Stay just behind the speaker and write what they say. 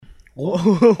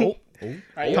Oh.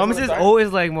 Alright, Thomas's start? O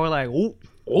is like more like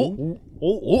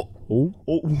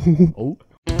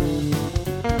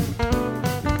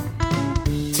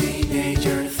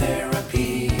Teenager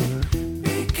therapy,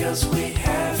 because we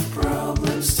have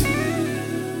problems too.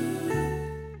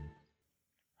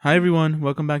 Hi everyone,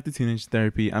 welcome back to Teenage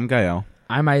Therapy. I'm Gael,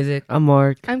 I'm Isaac. I'm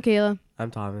Mark. I'm Kayla.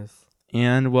 I'm Thomas.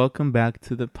 and welcome back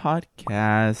to the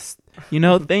podcast.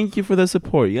 Thank you for the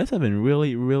support. You guys have been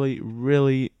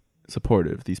really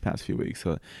supportive these past few weeks.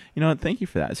 So, thank you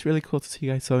for that. It's really cool to see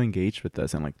you guys so engaged with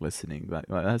us and like listening.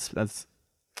 That's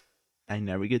I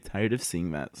never get tired of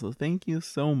seeing that. So thank you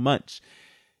so much.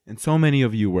 And so many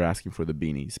of you were asking for the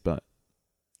beanies, but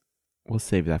we'll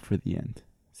save that for the end.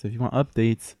 So if you want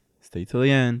updates, stay till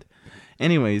the end.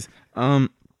 Anyways,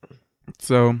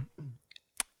 so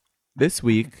this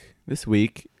week,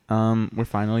 we're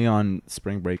finally on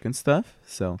spring break and stuff.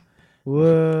 So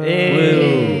Whoa.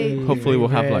 Hey. hopefully we'll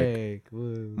have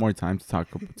Whoa. more time to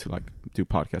do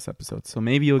podcast episodes. So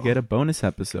maybe you'll get a bonus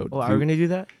episode. Oh, are we gonna do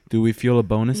that? Do we feel a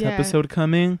bonus Yeah. episode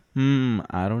coming?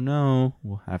 I don't know.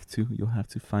 You'll have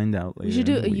to find out later. We should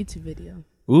do in a the week. YouTube video.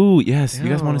 Ooh, yes. You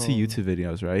guys want to see Damn. YouTube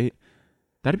videos, right?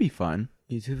 That'd be fun.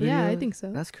 YouTube video? Yeah, I think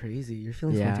so. That's crazy. You're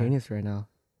feeling Yeah. spontaneous right now.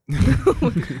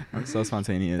 I'm so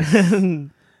spontaneous.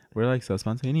 We're like so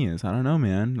spontaneous. I don't know,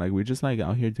 man. Like we're just like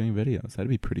out here doing videos. That'd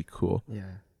be pretty cool. Yeah.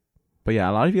 But yeah,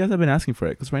 a lot of you guys have been asking for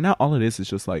it because right now all it is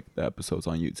just like the episodes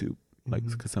on YouTube, like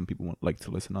Mhm. because some people like to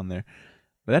listen on there.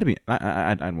 But that'd be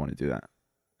I'd want to do that.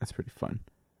 That's pretty fun.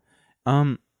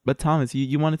 But Thomas,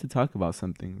 you wanted to talk about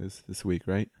something this week,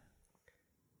 right?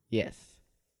 Yes.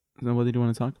 So what did you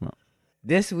want to talk about?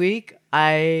 This week,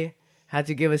 I had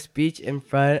to give a speech in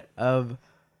front of,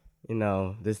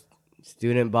 this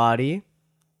student body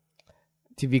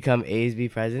to become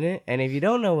ASB president. And if you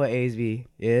don't know what ASB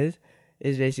is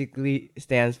basically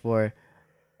stands for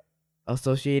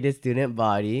Associated Student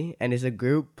Body. And it's a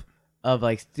group of,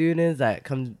 like, students that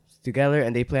comes together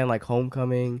and they plan, like,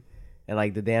 homecoming and,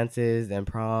 like, the dances and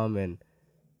prom and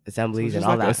So assemblies it's and just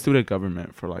all like that. a student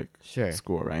government for like Sure.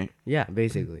 school, right? Yeah,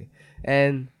 basically.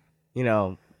 And,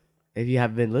 if you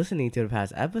have been listening to the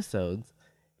past episodes,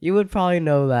 you would probably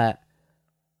know that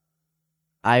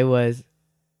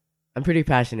I'm pretty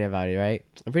passionate about it, right?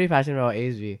 I'm pretty passionate about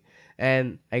ASB.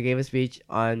 And I gave a speech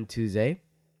on Tuesday.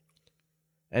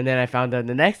 And then I found out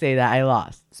the next day that I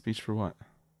lost. Speech for what?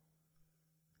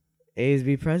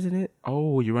 ASB president?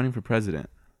 Oh, you're running for president.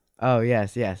 Oh,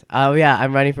 yes. Oh, yeah,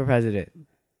 I'm running for president.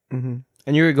 Mm-hmm.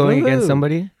 And you were going against Woohoo.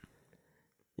 somebody?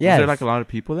 Yes. Is there like a lot of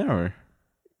people there, or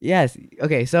Yes.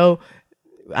 Okay, so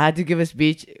I had to give a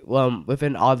speech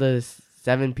within all the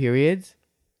 7 periods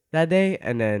that day.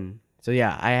 And then, so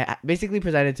yeah, I basically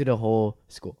presented to the whole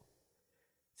school.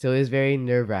 So it was very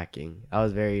nerve-wracking. I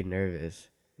was very nervous.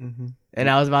 Mm-hmm. And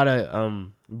I was about to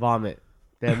vomit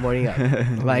that morning up.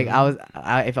 Like,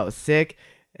 I felt sick.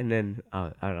 And then,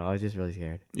 I don't know, I was just really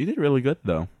scared. you did really good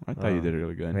though. I thought you Oh, did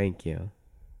really good. Thank you.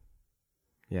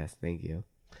 Yes, thank you.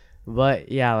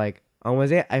 But yeah, like on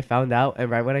Wednesday I found out, and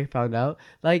right when I found out,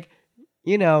 like,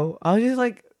 I was just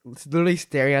like literally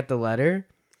staring at the letter,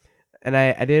 and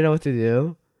I didn't know what to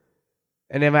do,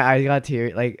 and then my eyes got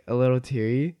like a little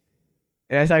teary,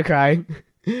 and I started crying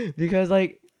because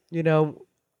like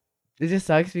it just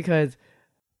sucks because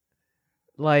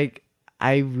like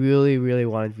I really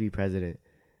wanted to be president,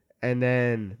 and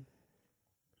then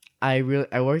I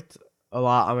worked a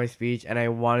lot on my speech, and I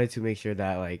wanted to make sure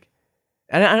that like,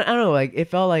 and I don't know, like it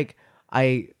felt like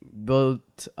I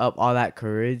built up all that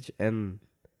courage and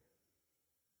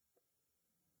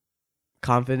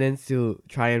confidence to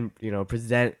try and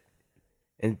present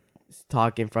and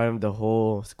talk in front of the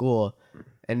whole school,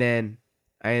 and then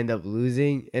I end up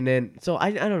losing, and then so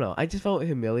I don't know, I just felt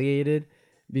humiliated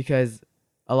because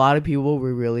a lot of people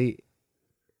were really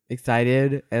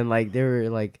excited, and like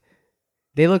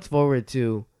they looked forward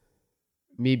to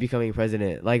me becoming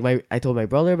president. Like I told my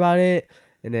brother about it,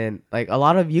 and then like a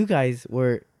lot of you guys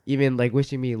were even like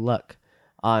wishing me luck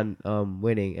on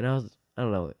winning, and I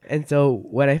don't know. And so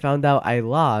when I found out I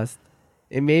lost,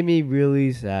 it made me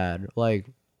really sad. Like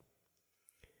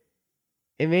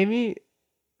it made me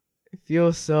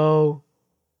feel so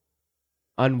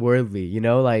unworthy,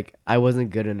 like I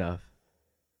wasn't good enough.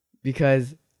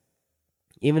 Because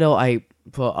even though I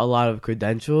put a lot of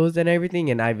credentials and everything,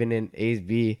 and I've been in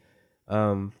ASB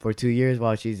for 2 years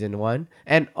while she's in 1.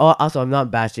 And also, I'm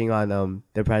not bashing on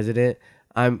the president.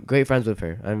 I'm great friends with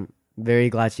her. I'm very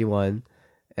glad she won.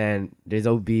 And there's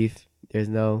no beef. There's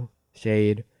no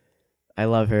shade. I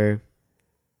love her.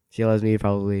 She loves me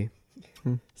probably.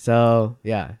 So,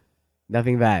 yeah.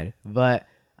 Nothing bad. But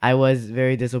I was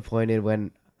very disappointed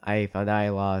when I found out I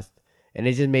lost. and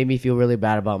it just made me feel really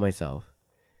bad about myself.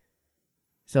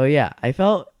 So yeah, I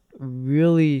felt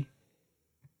really,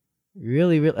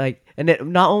 really like, and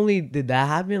then not only did that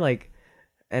happen, like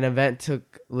an event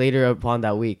took later upon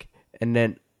that week, and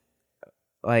then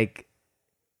like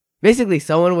basically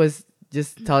someone was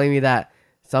just telling me that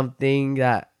something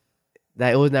that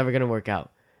it was never gonna work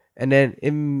out, and then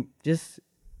it just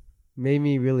made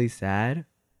me really sad.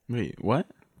 Wait, what?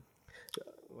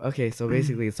 Okay, so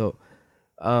basically,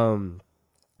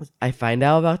 I find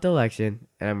out about the election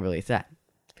and I'm really sad.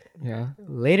 Yeah.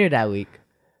 Later that week,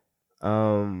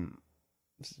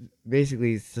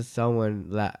 basically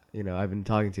someone that I've been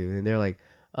talking to, and they're like,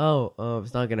 "Oh,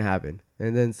 it's not gonna happen,"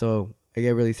 and then so I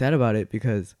get really sad about it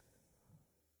because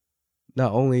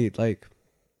not only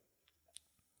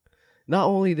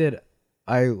did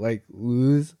I like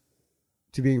lose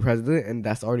to being president, and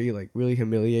that's already like really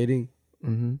humiliating.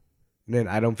 Mm-hmm. And then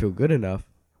I don't feel good enough.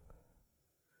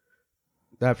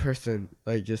 That person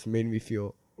like just made me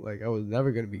feel like I was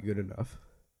never gonna be good enough.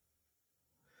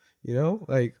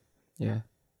 Like, Yeah.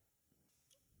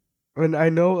 and I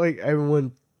know like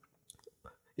everyone,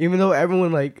 even though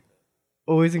everyone like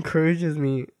always encourages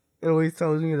me and always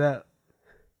tells me that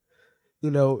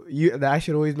that I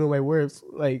should always know my worth.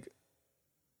 Like,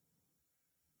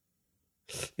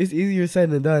 it's easier said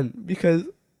than done because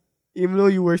even though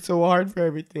you work so hard for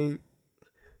everything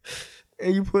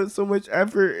and you put so much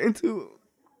effort into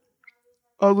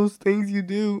all those things you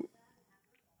do,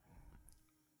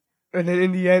 and then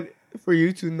in the end, for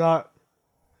you to not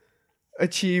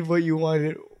achieve what you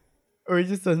wanted, or it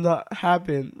just does not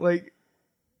happen, like,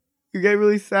 you get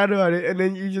really sad about it, and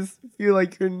then you just feel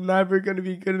like you're never going to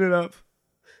be good enough.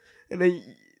 And then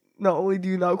not only do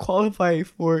you not qualify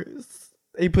for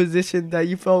a position that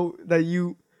you felt that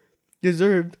you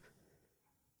deserved,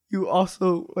 you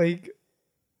also like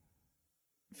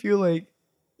feel like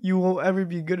you won't ever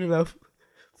be good enough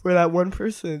for that one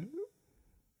person.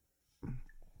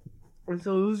 And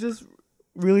so it was just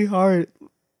really hard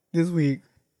this week.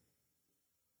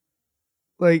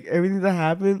 Like, everything that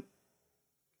happened,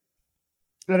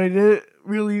 that I didn't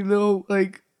really know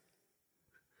like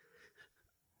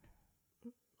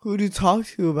who to talk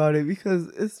to about it, because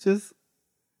it's just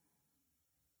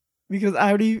because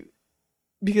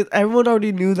everyone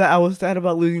already knew that I was sad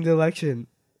about losing the election.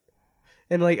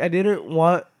 And like I didn't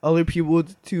want other people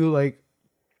to like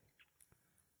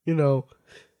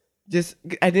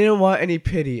I didn't want any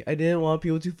pity. I didn't want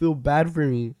people to feel bad for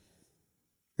me.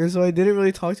 And so I didn't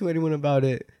really talk to anyone about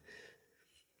it.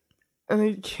 And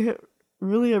I can't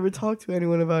really ever talk to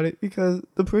anyone about it because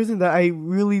the person that I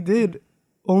really did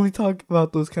only talk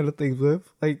about those kind of things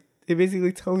with, like, they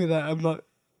basically tell me that I'm not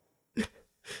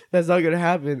that's not gonna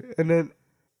happen, and then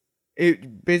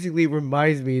it basically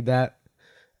reminds me that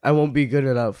I won't be good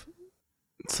enough.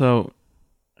 So,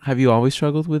 have you always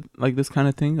struggled with like this kind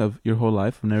of thing of your whole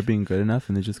life of never being good enough,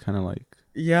 and it just kind of like?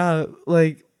 Yeah,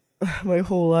 like my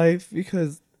whole life,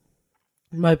 because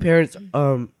my parents,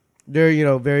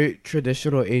 they're very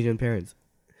traditional Asian parents,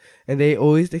 and they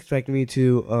always expect me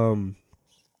to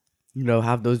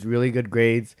have those really good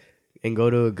grades and go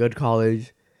to a good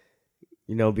college,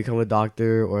 become a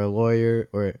doctor or a lawyer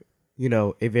or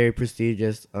a very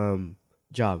prestigious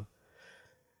job.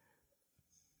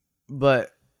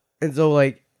 And so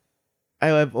like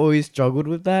I've always struggled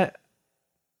with that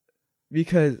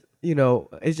because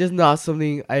it's just not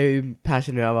something I'm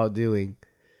passionate about doing.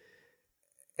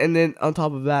 And then on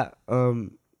top of that,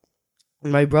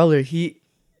 my brother, he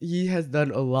has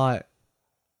done a lot.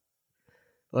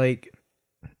 Like,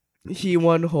 he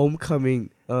won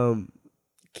homecoming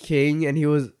king, and he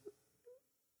was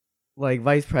like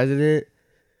vice president,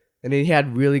 and then he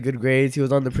had really good grades. He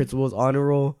was on the principal's honor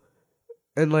roll.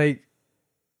 And like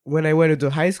when I went into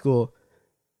high school,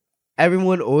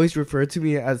 everyone always referred to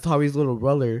me as Tommy's little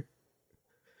brother.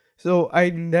 So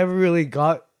I never really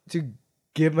got to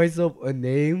give myself a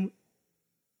name.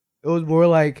 It was more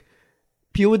like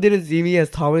people didn't see me as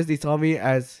Thomas, they saw me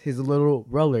as his little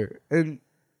brother. And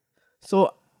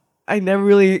so I never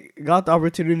really got the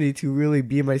opportunity to really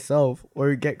be myself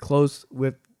or get close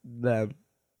with them.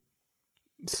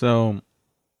 So,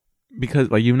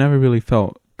 because like you never really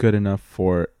felt good enough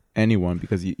for anyone,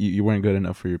 because you weren't good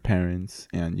enough for your parents,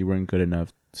 and you weren't good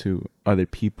enough to other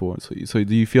people. So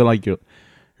do you feel like your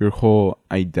whole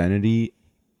identity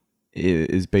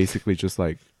is basically just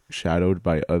like shadowed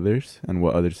by others and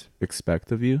what others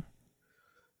expect of you?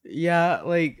 Yeah,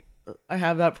 like I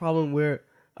have that problem where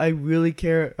I really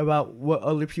care about what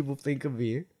other people think of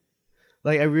me.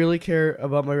 Like, I really care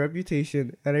about my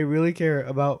reputation, and I really care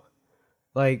about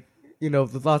like the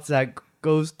thoughts that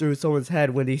goes through someone's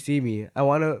head when they see me. I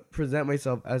want to present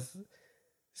myself as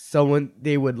someone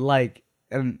they would like,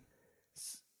 and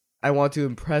I want to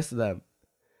impress them.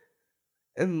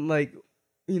 And like,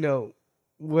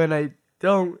 when I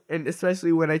don't, and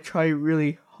especially when I try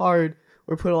really hard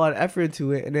or put a lot of effort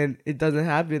into it and then it doesn't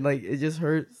happen, like it just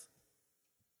hurts.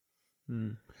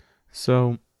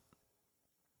 So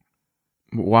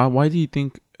why do you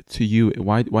think, to you,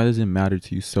 why does it matter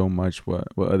to you so much what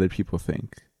other people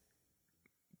think?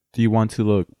 Do you want to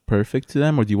look perfect to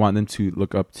them, or do you want them to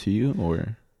look up to you,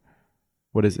 or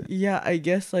what is it? Yeah, I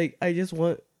guess like I just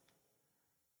want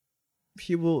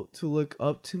people to look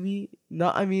up to me.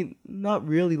 Not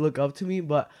really look up to me,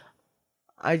 but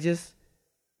I just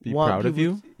Be want proud of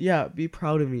people you? Yeah, be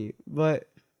proud of me. But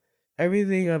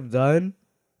everything I've done,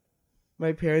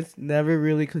 my parents never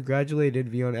really congratulated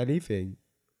me on anything.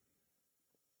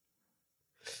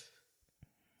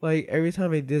 Like every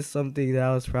time I did something that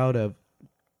I was proud of,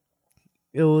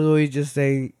 it was always just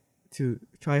saying to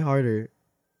try harder.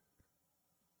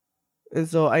 And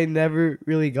so I never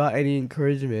really got any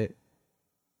encouragement.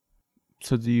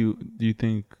 So do you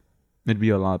think it'd be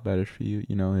a lot better for you,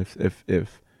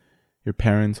 if your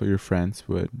parents or your friends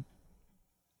would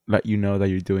let you know that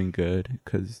you're doing good?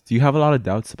 Because do you have a lot of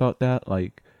doubts about that?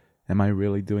 Like, am I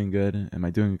really doing good? Am I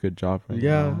doing a good job right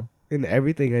now? In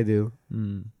everything I do.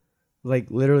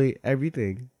 Like literally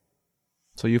everything.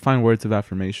 So you find words of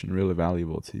affirmation really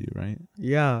valuable to you, right?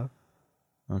 Yeah.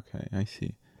 Okay, I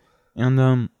see.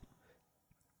 And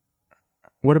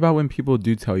what about when people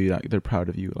do tell you that they're proud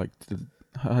of you? Like,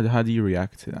 how do you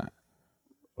react to that?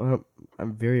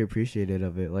 I'm very appreciative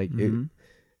of it. Like Mhm.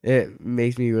 it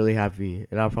makes me really happy,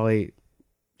 and I'll probably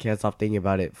can't stop thinking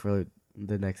about it for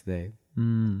the next day.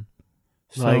 So,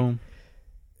 Like,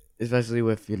 especially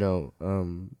with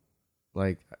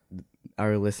like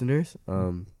our listeners,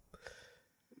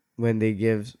 when they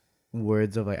give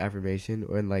words of like affirmation,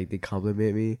 or like they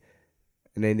compliment me,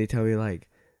 and then they tell me like,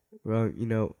 well,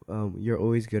 you're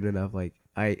always good enough. Like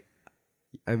I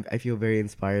feel very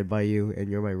inspired by you, and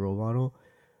you're my role model.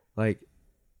 Like,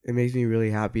 it makes me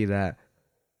really happy that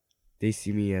they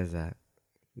see me as that,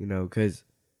 because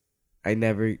I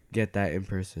never get that in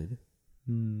person.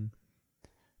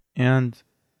 And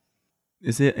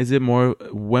is it more,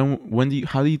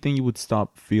 how do you think you would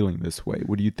stop feeling this way?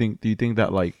 Do you think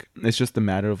that like it's just a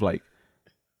matter of like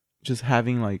just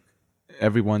having like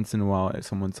every once in a while if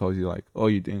someone tells you like, oh,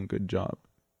 you're doing a good job?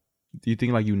 Do you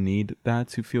think like you need that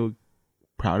to feel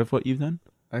proud of what you've done?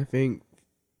 I think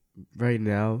right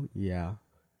now, yeah.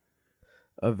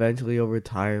 Eventually, over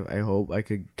time, I hope I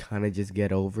could kind of just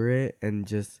get over it and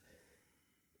just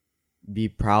be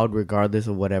proud regardless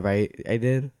of whatever I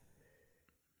did.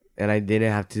 And I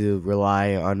didn't have to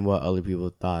rely on what other people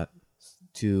thought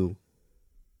to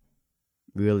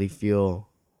really feel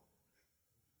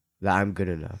that I'm good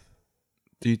enough.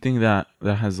 Do you think that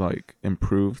has like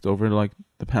improved over like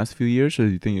the past few years, or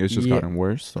do you think it's just gotten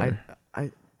worse? Or?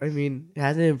 I mean, it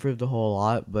hasn't improved a whole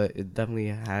lot, but it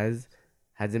definitely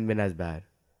hasn't been as bad.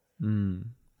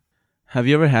 Have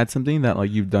you ever had something that like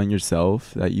you've done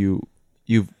yourself that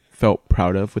you've felt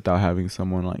proud of without having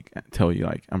someone like tell you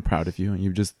like, I'm proud of you, and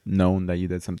you've just known that you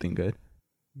did something good?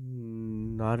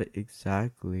 Not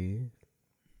exactly.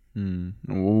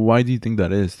 Why do you think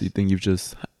that is? Do you think you've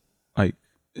just like,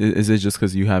 is it just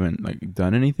because you haven't like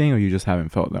done anything, or you just haven't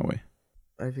felt that way?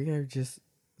 I think I've just,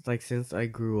 like, since I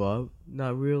grew up,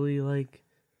 not really like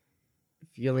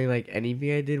feeling like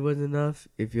anything I did was enough.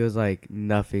 It feels like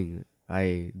nothing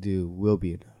I do will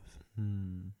be enough.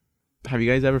 Have you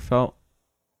guys ever felt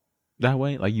that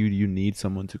way? Like you need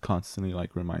someone to constantly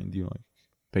like remind you like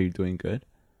that you're doing good?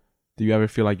 Do you ever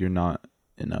feel like you're not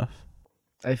enough?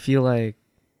 I feel like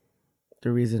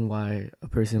the reason why a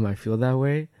person might feel that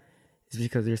way is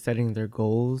because they're setting their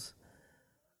goals,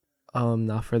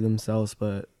 not for themselves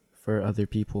but for other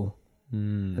people.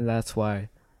 And that's why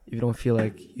if you don't feel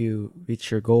like you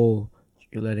reach your goal,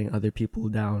 you're letting other people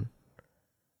down.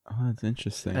 Oh, that's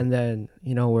interesting. And then,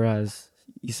 whereas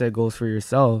you set goals for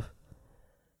yourself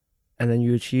and then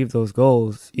you achieve those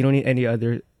goals, you don't need any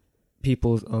other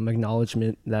people's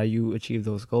acknowledgement that you achieve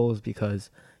those goals, because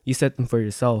you set them for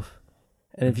yourself.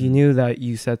 And if you knew that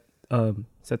you set them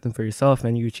for yourself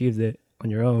and you achieved it on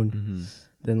your own,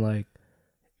 then like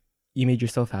you made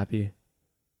yourself happy.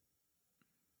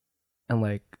 And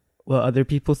like what other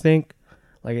people think,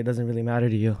 like it doesn't really matter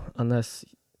to you unless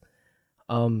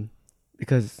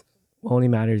because what only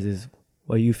matters is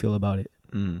what you feel about it.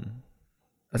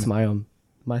 That's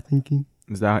my thinking.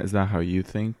 Is that how you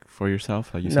think for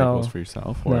yourself? Like you set No. goals for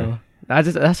yourself? Or? No,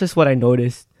 that's just what I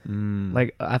noticed.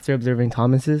 Like after observing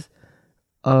Thomas's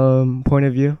point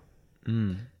of view,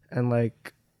 and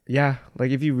like, yeah,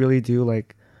 like if you really do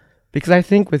like Because I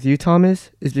think with you,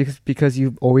 Thomas, is because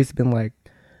you've always been like,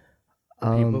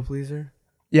 People pleaser.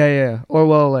 yeah. Or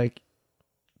well, like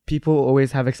people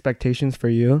always have expectations for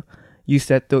you. You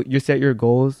set your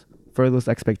goals for those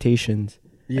expectations,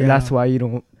 and that's why you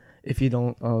don't. If you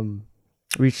don't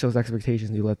reach those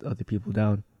expectations, you let other people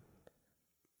down.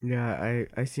 Yeah,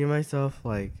 I see myself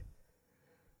like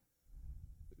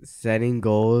setting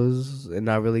goals and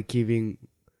not really keeping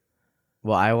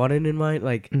what I wanted in mind.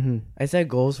 Like Mm-hmm. I set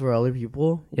goals for other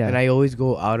people, Yeah. and I always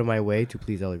go out of my way to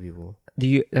please other people. Do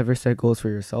you ever set goals for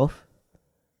yourself?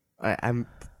 I'm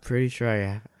pretty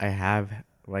sure I have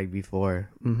like before,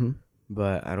 Mm-hmm.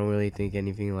 but I don't really think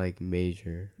anything like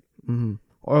major. Mm-hmm.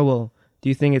 Or well, do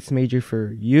you think it's major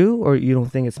for you, or you don't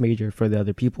think it's major for the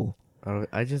other people?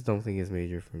 I just don't think it's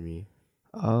major for me.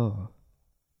 Oh.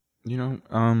 You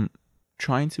know,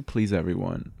 trying to please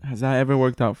everyone, has that ever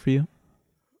worked out for you?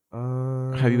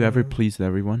 Have you ever pleased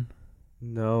everyone?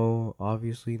 No,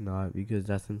 obviously not, because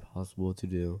that's impossible to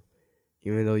do.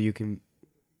 Even though you can,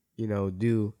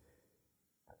 do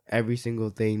every single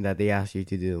thing that they ask you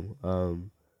to do.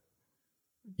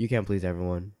 You can't please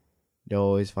everyone. They'll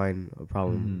always find a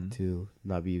problem to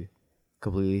not be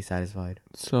completely satisfied.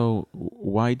 So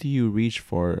why do you reach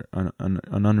for an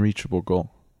unreachable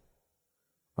goal?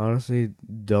 Honestly,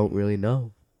 don't really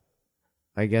know.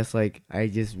 I guess like I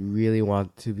just really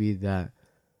want to be that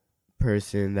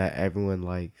person that everyone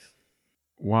likes.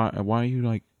 Why are you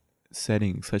like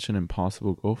setting such an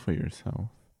impossible goal for yourself?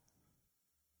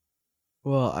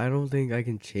 Well, I don't think I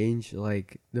can change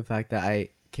like the fact that I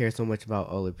care so much about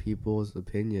other people's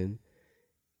opinion.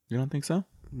 You don't think so?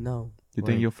 No. You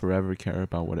think you'll forever care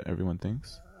about what everyone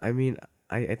thinks? I mean,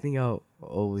 I think I'll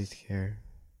always care.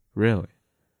 Really?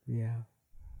 Yeah.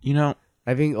 You know,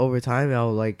 I think over time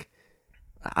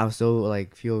I'll still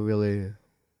like feel really.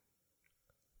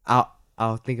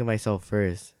 I'll think of myself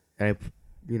first, and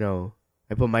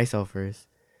I put myself first,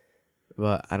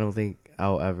 but I don't think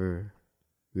I'll ever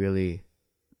really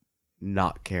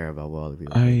not care about what other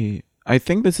people think. I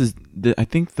think this is I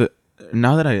think that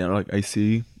now that I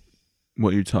see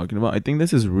what you're talking about, I think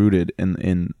this is rooted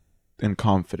in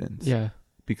confidence. Yeah.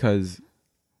 Because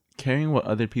caring what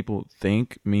other people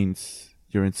think means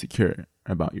you're insecure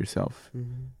about yourself.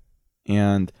 Mm-hmm.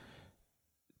 And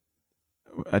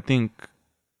I think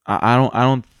I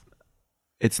don't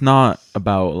it's not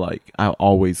about like I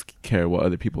always care what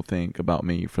other people think about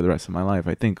me for the rest of my life.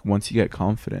 I think once you get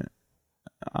confident,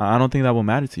 I don't think that will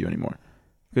matter to you anymore.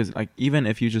 Because like even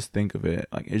if you just think of it,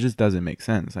 like it just doesn't make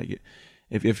sense. Like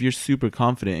if you're super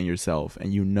confident in yourself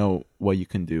and you know what you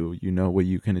can do, you know what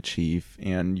you can achieve,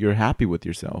 and you're happy with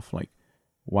yourself, like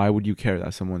why would you care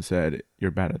that someone said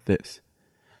you're bad at this?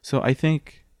 So I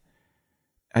think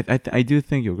I do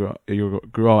think you'll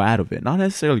grow out of it. Not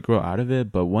necessarily grow out of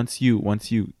it, but once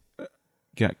you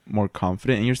get more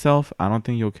confident in yourself, I don't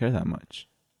think you'll care that much.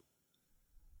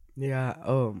 Yeah.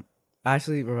 I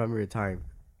actually remember a time.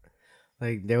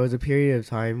 Like there was a period of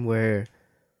time where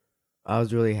I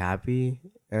was really happy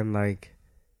and like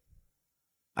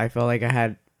I felt like I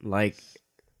had like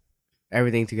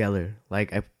everything together.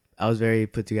 Like I was very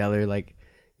put together. Like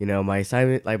my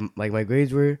assignment, like my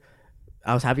grades were.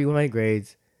 I was happy with my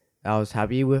grades. I was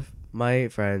happy with my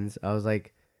friends. I was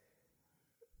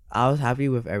happy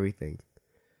with everything.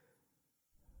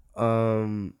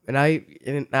 And I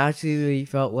actually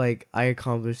felt like I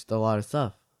accomplished a lot of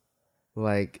stuff,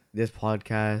 like this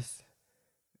podcast,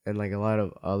 and like a lot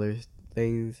of other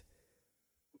things.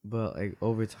 But like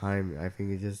over time, I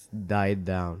think it just died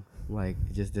down. Like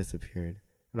it just disappeared.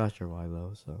 I'm not sure why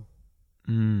though. So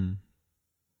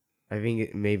I think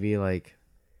it maybe like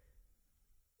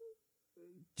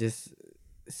just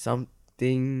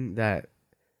something that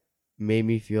made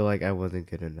me feel like I wasn't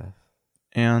good enough.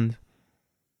 And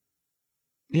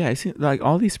yeah, I see like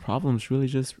all these problems really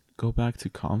just go back to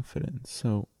confidence.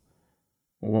 So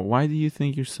why do you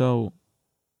think you're so...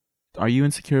 Are you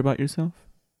insecure about yourself?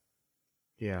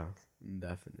 Yeah,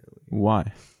 definitely.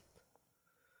 Why?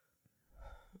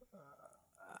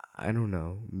 I don't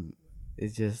know.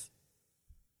 It's just,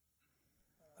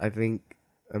 I think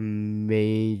a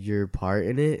major part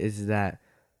in it is that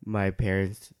my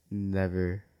parents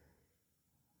never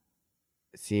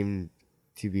seemed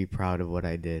to be proud of what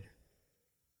I did.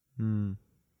 Well,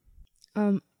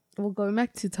 going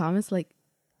back to Thomas, like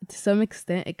to some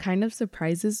extent it kind of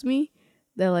surprises me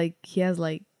that like he has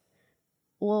like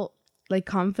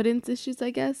confidence issues, I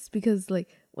guess, because like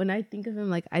when I think of him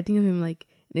like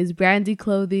in his brandy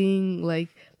clothing, like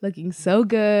looking so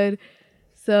good.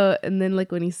 So and then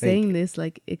like when he's saying this,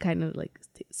 like it kind of like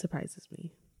surprises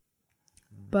me.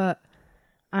 But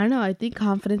I don't know, I think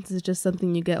confidence is just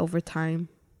something you get over time.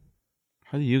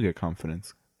 How do you get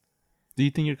confidence? Do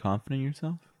you think you're confident in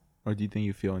yourself, or do you think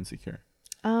you feel insecure?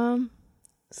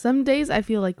 Some days I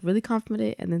feel like really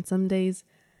confident, and then some days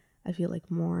I feel like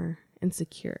more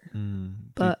insecure.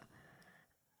 But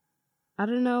I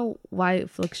don't know why it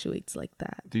fluctuates like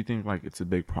that. Do you think like it's a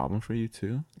big problem for you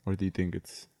too, or do you think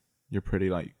you're pretty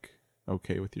like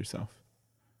okay with yourself?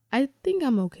 I think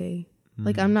I'm okay.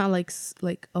 Like I'm not like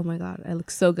oh my god, I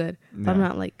look so good. But I'm Yeah.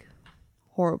 not like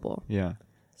horrible. Yeah.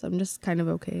 So I'm just kind of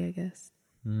okay, I guess.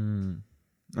 And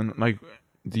like,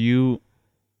 do you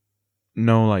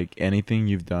know like anything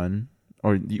you've done,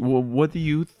 or what do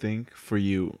you think for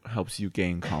you helps you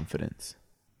gain confidence?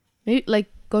 Maybe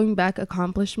like going back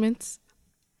accomplishments.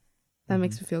 That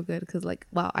makes me feel good because like,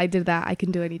 wow, I did that. I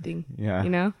can do anything. Yeah. You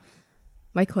know,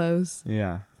 my clothes.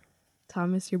 Yeah.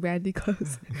 Thomas, your brandy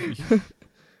clothes.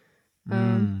 I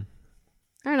Mm,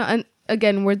 don't know. And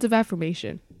again, words of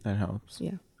affirmation. that helps.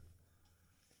 Yeah.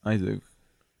 Isaac,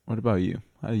 what about you?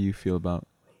 How do you feel about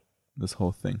this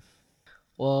whole thing?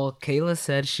 Well, Kayla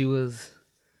said she was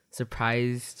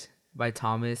surprised by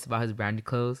Thomas about his brandy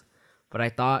clothes, but I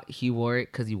thought he wore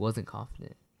it because he wasn't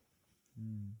confident.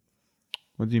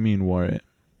 What do you mean wore it?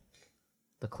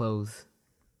 The clothes.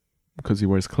 Because he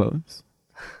wears clothes?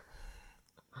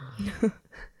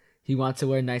 He wants to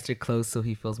wear nicer clothes so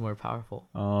he feels more powerful.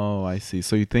 Oh, I see.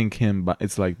 So you think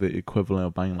it's like the equivalent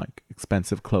of buying like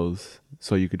expensive clothes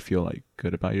so you could feel like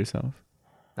good about yourself?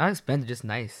 Not expensive, just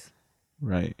nice.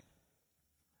 Right.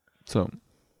 So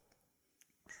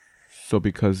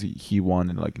because he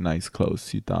wanted like nice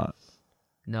clothes, you thought.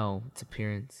 No, it's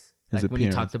appearance. His Like when you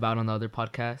appearance. talked about on the other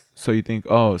podcast. So you think,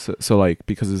 so like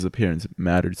because his appearance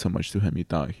mattered so much to him, you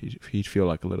thought he'd feel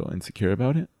like a little insecure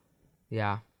about it?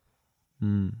 Yeah.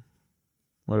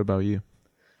 What about you?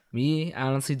 Me, I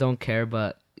honestly don't care,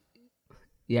 but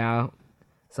yeah,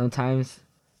 sometimes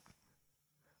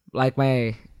like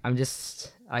I'm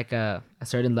just like a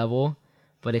certain level,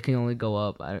 but it can only go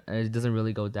up. It doesn't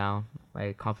really go down.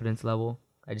 My confidence level,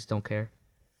 I just don't care.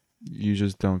 You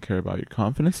just don't care about your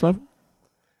confidence level?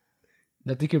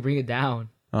 Nothing can bring it down.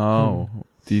 Oh,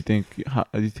 do you think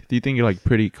you're like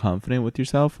pretty confident with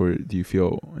yourself, or do you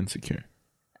feel insecure?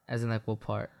 As in like what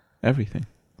part? Everything.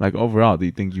 Like overall, do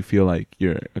you think you feel like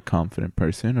you're a confident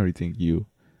person, or do you think you're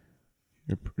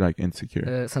like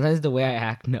insecure? Sometimes the way I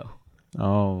act, no.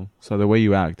 Oh, so the way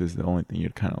you act is the only thing you're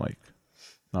kind of like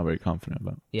not very confident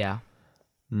about. Yeah.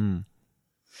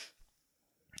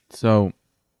 So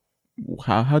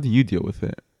how do you deal with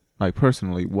it? Like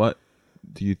personally, what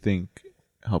do you think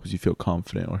helps you feel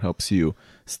confident or helps you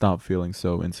stop feeling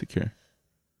so insecure?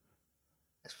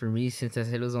 For me, since I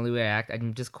said it was the only way I act,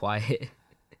 I'm just quiet.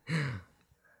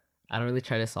 I don't really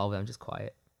try to solve it. I'm just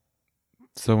quiet.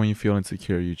 So when you feel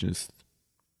insecure, you just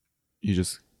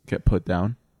get put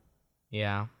down?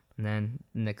 Yeah. And then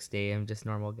next day, I'm just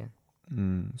normal again.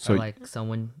 So Or like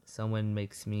someone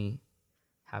makes me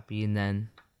happy, and then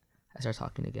I start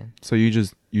talking again. so you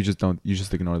just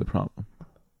ignore the problem.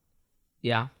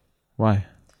 Yeah. Why?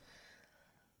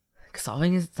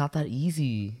 Solving is not that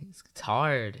easy. It's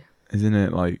hard. Isn't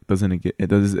it like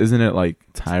isn't it like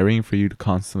tiring for you to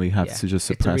constantly have Yeah. to just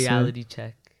It's a suppress it? reality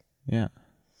check. Yeah.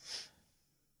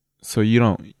 So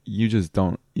you just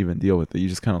don't even deal with it. You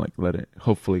just kind of like let it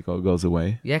hopefully goes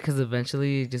away. Yeah, because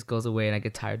eventually it just goes away and I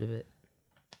get tired of it.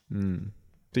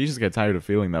 So you just get tired of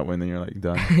feeling that way and then you're like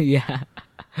done. Yeah.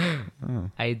 Oh,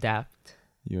 I adapt.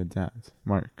 you adapt.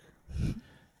 Mark.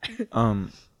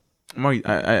 Mark,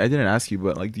 I didn't ask you,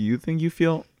 but like, do you think you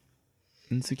feel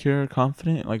insecure or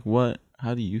confident? Like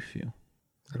how do you feel?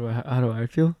 How do I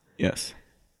feel? Yes.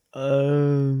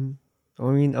 I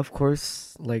mean, of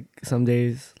course, like some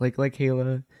days, like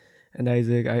Kayla and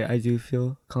Isaac, I do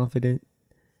feel confident,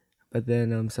 but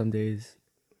then some days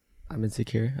I'm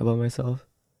insecure about myself.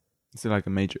 Is it like a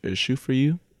major issue for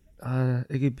you?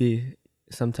 It could be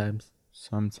sometimes.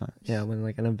 Sometimes. Yeah, when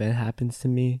like an event happens to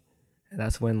me, and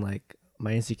that's when like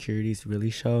my insecurities really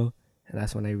show, and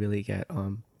that's when I really get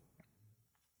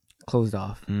closed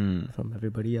off from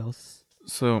everybody else.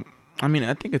 So, I mean,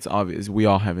 I think it's obvious we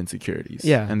all have insecurities.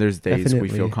 Yeah, and there's days we feel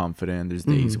definitely. confident, and there's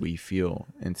days we feel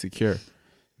insecure.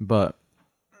 But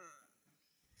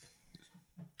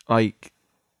like,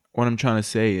 what I'm trying to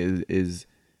say is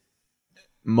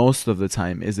most of the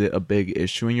time, is it a big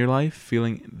issue in your life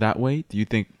feeling that way? Do you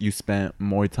think you spent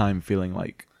more time feeling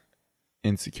like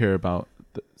insecure about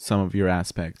some of your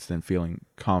aspects than feeling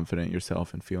confident in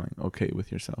yourself and feeling okay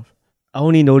with yourself? I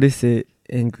only notice it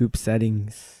in group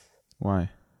settings, Why?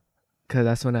 cause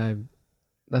that's what I'm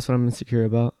insecure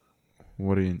about.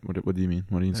 What do you mean?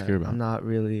 What are you insecure about? I'm not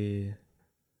really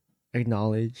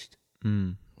acknowledged.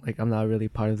 like I'm not really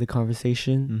part of the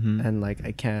conversation, Mm-hmm. and like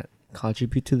I can't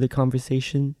contribute to the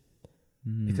conversation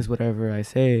Mm. because whatever I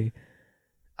say,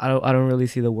 I don't really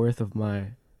see the worth of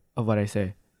what I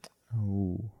say.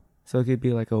 Oh, So it could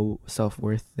be like a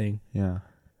self-worth thing. yeah.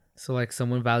 So like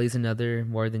someone values another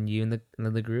more than you in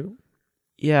the group.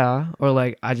 Yeah, or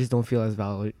like I just don't feel as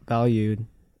valued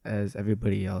as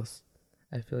everybody else.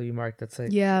 I feel you, Mark. That's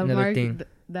like Yeah, another Mark, thing.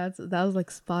 that was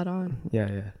like spot on.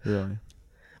 Yeah. Really.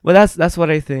 But that's what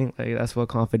I think. Like that's what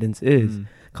confidence is. Mm.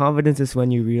 Confidence is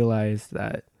when you realize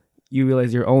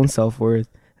your own self-worth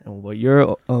and what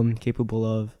you're capable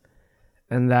of,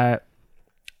 and that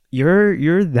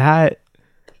you're that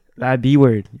B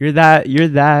word. You're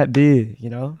that big, you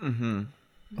know? Mm-hmm.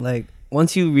 Like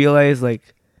once you realize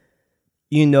like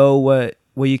you know what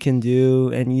you can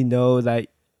do, and you know that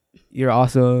you're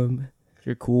awesome,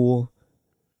 you're cool,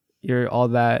 you're all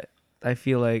that, I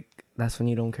feel like that's when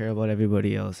you don't care about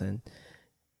everybody else, and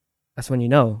that's when you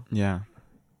know. Yeah.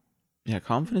 Yeah,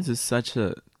 confidence is such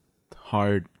a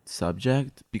hard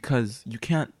subject because you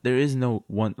can't, there is no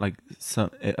one, like,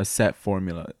 a set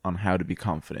formula on how to be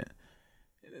confident.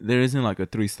 There isn't like a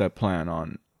 3-step plan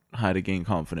on how to gain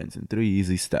confidence in 3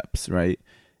 easy steps, right?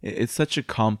 It's such a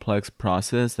complex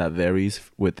process that varies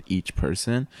with each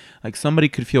person. Like somebody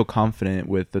could feel confident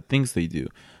with the things they do.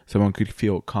 Someone could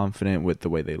feel confident with the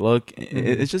way they look.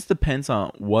 It just depends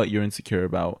on what you're insecure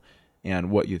about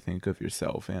and what you think of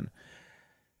yourself. And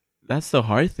that's the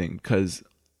hard thing, because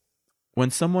when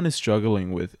someone is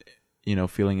struggling with,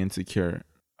 feeling insecure,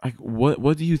 like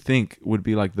what do you think would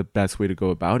be like the best way to go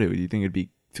about it? Do you think it'd be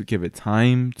to give it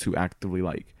time, to actively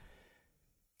like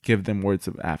give them words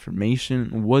of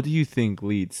affirmation? What do you think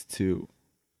leads to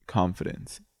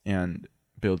confidence and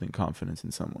building confidence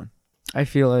in someone? I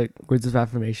feel like words of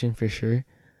affirmation for sure,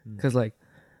 because like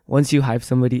once you hype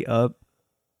somebody up,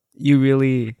 you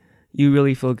really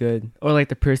feel good, or like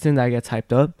the person that gets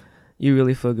hyped up, you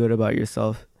really feel good about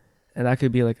yourself, and that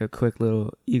could be like a quick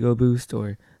little ego boost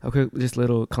or a quick just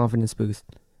little confidence boost.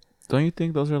 Don't you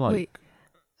think those are like? Wait,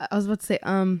 I was about to say,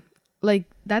 like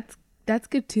that's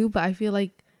good too, but I feel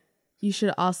like you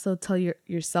should also tell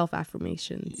yourself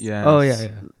affirmations. Yes. Oh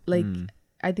yeah. Like Mm.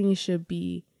 I think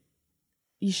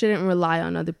you shouldn't rely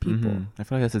on other people. Mhm. I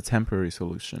feel like that's a temporary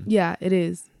solution. Yeah, it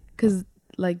is, because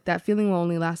like that feeling will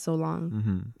only last so long.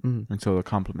 Mm-hmm. Mm. Until the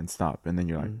compliments stop, and then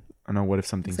you're like, Mm. oh no, what if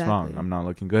something's wrong? Exactly. I'm not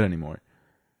looking good anymore.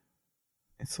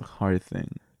 It's a hard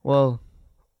thing. Well,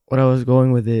 what I was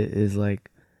going with it is like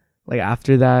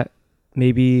after that,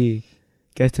 maybe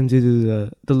get them to do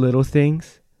the little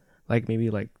things, like maybe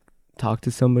like talk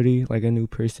to somebody, like a new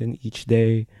person each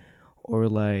day, or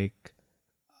like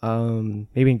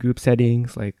maybe in group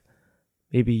settings, like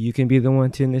maybe you can be the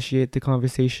one to initiate the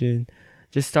conversation.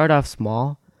 Just start off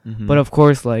small, Mm-hmm. but of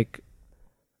course, like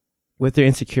with their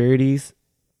insecurities,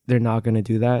 they're not gonna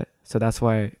do that. So that's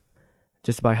why,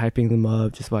 just by hyping them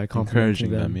up, just by complimenting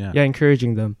Encouraging them, yeah. yeah,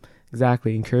 encouraging them,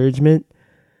 exactly, encouragement,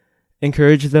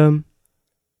 encourage them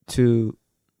to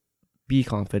be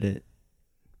confident.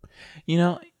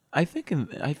 I think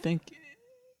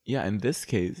in this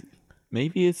case,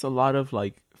 maybe it's a lot of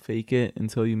like fake it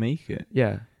until you make it.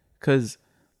 Yeah, Because,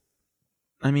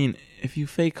 I mean, if you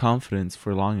fake confidence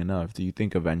for long enough, do you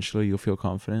think eventually you'll feel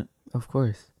confident? of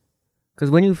course. Because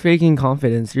when you're faking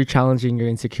confidence, you're challenging your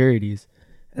insecurities,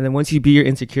 and then once you beat your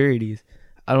insecurities,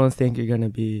 I don't think you're gonna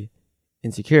be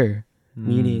insecure.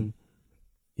 Meaning,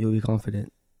 you'll be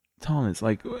confident. Thomas,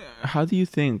 like, how do you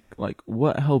think, like,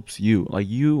 what helps you? Like,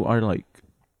 you are, like,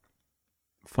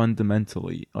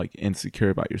 fundamentally, like, insecure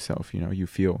about yourself, you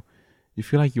feel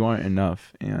like you aren't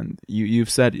enough, and you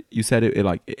said it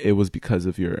like, it was because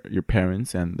of your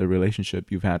parents and the relationship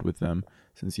you've had with them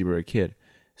since you were a kid.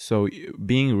 So,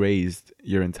 being raised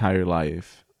your entire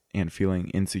life and feeling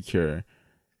insecure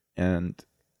and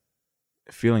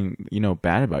feeling,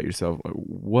 bad about yourself,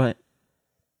 what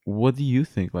do you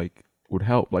think, like, would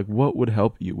help? Like, what would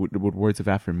help you? Would words of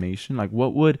affirmation? Like,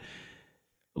 what would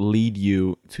lead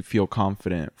you to feel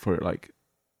confident for like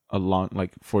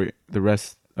for the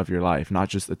rest of your life, not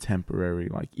just a temporary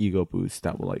like ego boost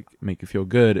that will like make you feel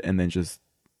good and then just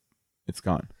it's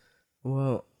gone?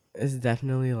 Well, it's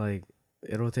definitely like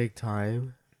it'll take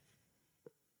time,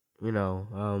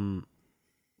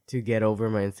 to get over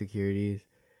my insecurities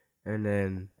and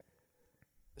then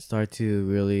start to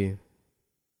really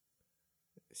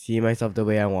see myself the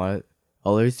way I want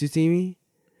others to see me.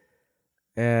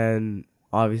 And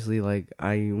obviously, like,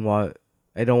 I don't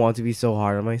want to be so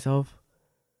hard on myself.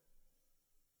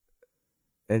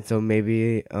 And so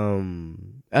maybe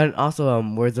and also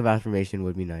words of affirmation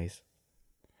would be nice.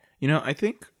 I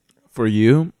think for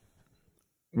you,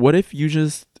 what if you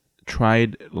just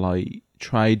tried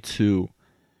to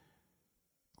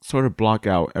sort of block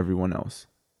out everyone else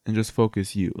and just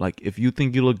focus you. Like, if you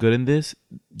think you look good in this,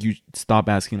 you stop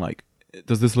asking like,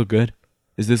 does this look good?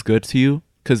 Is this good to you?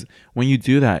 Because when you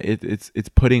do that, it's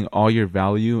putting all your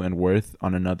value and worth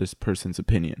on another person's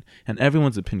opinion, and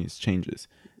everyone's opinions changes.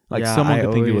 Like, Yeah, someone I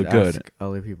could think you always look good. ask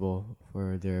other people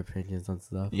for their opinions on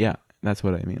stuff. Yeah, that's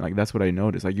what I mean. Like, that's what I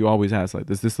noticed. Like, you always ask like,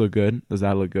 does this look good? Does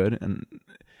that look good? And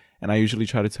I usually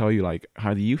try to tell you like,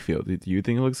 how do you feel? Do you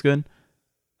think it looks good?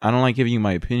 I don't like giving you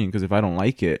my opinion, because if I don't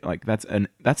like it, like that's a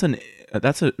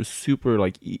super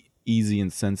like easy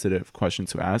and sensitive question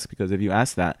to ask, because if you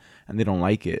ask that and they don't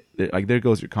like it, like, there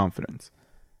goes your confidence.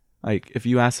 Like, if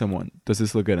you ask someone, does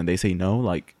this look good, and they say no,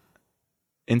 like,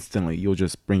 instantly you'll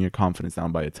just bring your confidence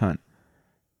down by a ton.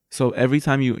 So every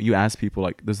time you ask people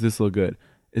like, does this look good?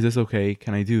 Is this okay?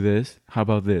 Can I do this? How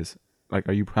about this? Like,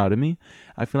 are you proud of me?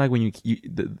 I feel like when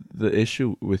the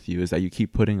issue with you is that you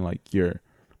keep putting like your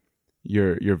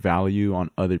value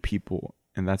on other people,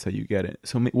 and that's how you get it.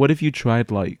 So what if you tried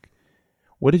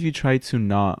to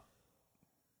not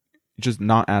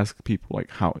ask people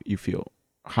like how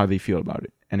they feel about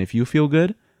it, and if you feel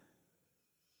good,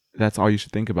 that's all you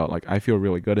should think about. Like, I feel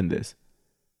really good in this.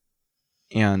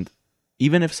 And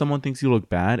even if someone thinks you look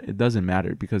bad, it doesn't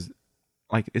matter, because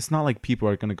like, it's not like people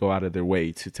are going to go out of their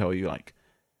way to tell you like,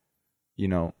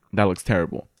 that looks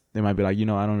terrible. They might be like, I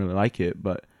don't really like it,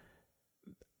 but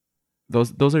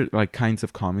those are like kinds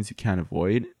of comments you can't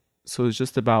avoid. So it's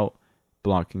just about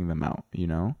blocking them out,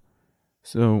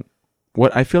 So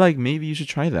what I feel like, maybe you should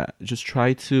try that. Just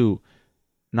try to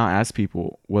not ask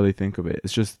people what they think of it.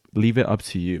 It's just leave it up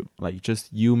to you. Like,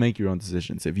 just you make your own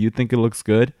decisions. If you think it looks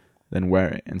good, then wear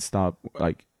it, and stop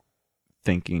like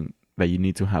thinking that you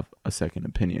need to have a second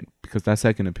opinion, because that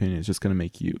second opinion is just going to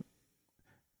make you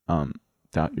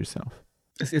doubt yourself.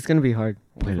 It's gonna be hard.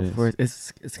 It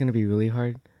is. It's gonna be really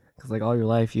hard, because like all your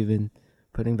life you've been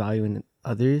putting value in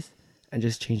others, and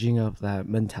just changing up that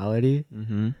mentality.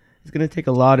 Mm-hmm. It's gonna take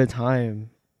a lot of time,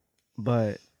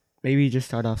 but maybe just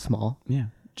start off small. Yeah,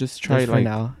 just try for like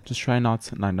now, just try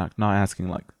not asking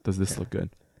like, does this look good?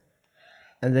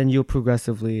 and then you'll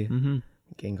progressively Mm-hmm.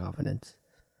 gain confidence.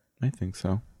 I think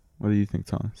so. What do you think,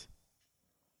 Thomas?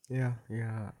 Yeah,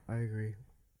 I agree.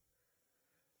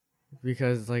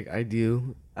 Because like, I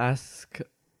do ask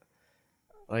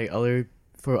like other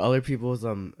people's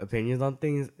opinions on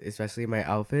things, especially my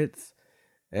outfits,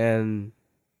 and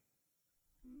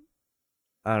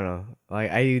I don't know.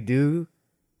 Like,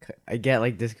 I get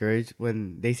like discouraged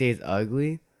when they say it's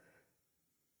ugly,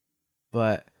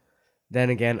 but then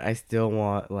again, I still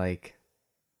want like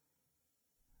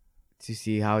to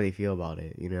see how they feel about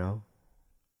it.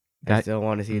 I still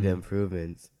want to see the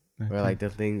improvements, or like the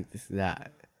things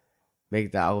that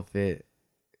make the outfit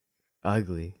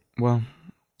ugly. Well,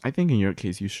 I think in your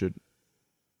case you should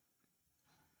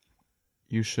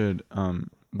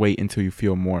wait until you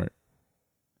feel more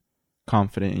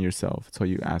confident in yourself until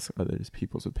you ask others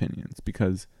people's opinions,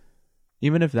 because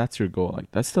even if that's your goal, like,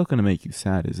 that's still gonna make you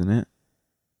sad, isn't it?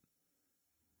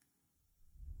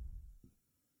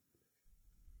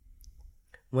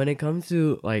 When it comes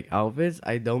to like outfits,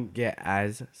 I don't get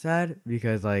as sad,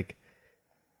 because like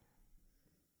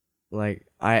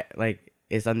I like,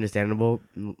 it's understandable.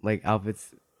 Like,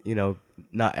 outfits,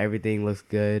 not everything looks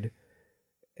good,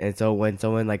 and so when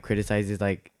someone like criticizes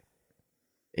like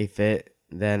a fit,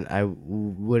 then I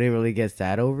wouldn't really get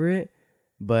sad over it.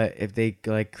 But if they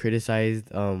like criticized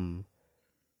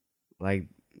like,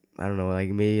 I don't know, like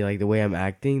maybe like the way I'm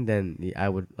acting, then I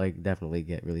would like definitely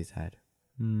get really sad.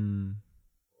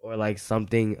 Or like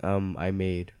something I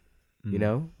made,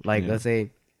 like, Yeah. let's say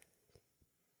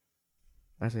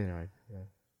no.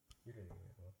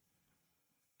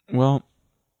 Well,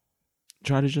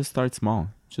 try to just start small.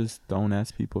 Just don't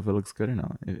ask people if it looks good or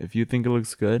not. If you think it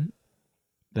looks good,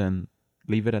 then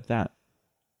leave it at that,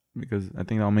 because I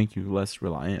think that'll make you less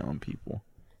reliant on people.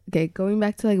 Okay, going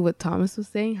back to like what Thomas was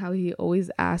saying, how he always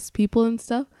asks people and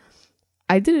stuff.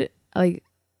 I did it like,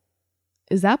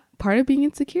 is that part of being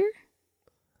insecure?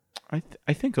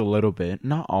 I think a little bit,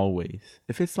 not always.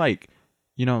 If it's like,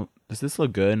 does this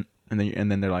look good? And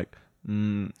then they're like, I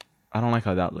don't like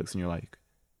how that looks, and you're like,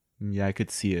 yeah, I could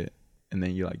see it. And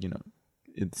then you're like,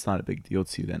 it's not a big deal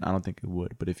to you, then I don't think it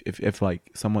would. But if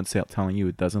like someone's telling you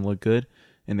it doesn't look good,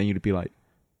 and then you'd be like,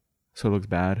 so it looks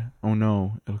bad? Oh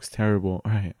no, it looks terrible.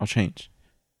 All right, I'll change.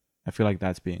 I feel like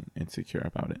that's being insecure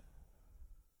about it.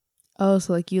 Oh,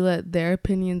 so like you let their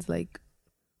opinions like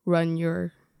run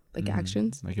your like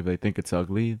actions? Like, if they think it's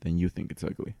ugly, then you think it's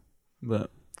ugly.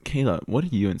 But Kayla, what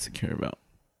are you insecure about?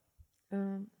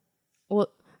 Well,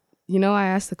 you know, I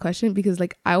asked the question because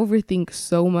like I overthink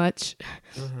so much,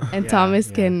 and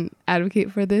Thomas can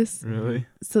advocate for this. Really?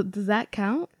 So does that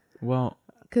count? Well,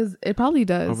 Because it probably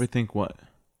does. overthink what?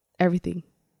 Everything.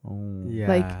 Oh. Yeah.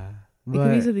 Like, It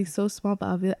could be something so small,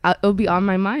 but it'll be on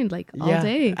my mind like all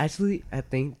day. Actually, I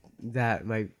think that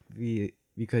might be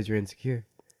because you're insecure.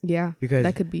 Yeah, Because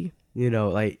that could be. you know,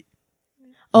 like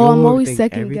Oh, you I'm always overthink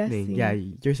second everything. guessing. Yeah,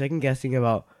 you're second guessing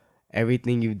about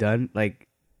everything you've done. Like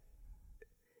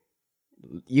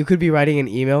you could be writing an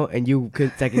email and you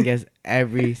could second guess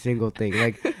every single thing.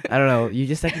 Like I don't know, you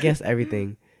just second guess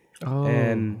everything. Oh.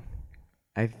 And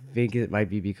I think it might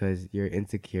be because you're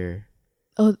insecure.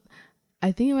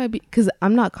 I think it might be because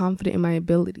I'm not confident in my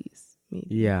abilities. Maybe.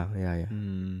 Yeah.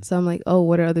 Hmm. So I'm like, oh,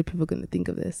 what are other people going to think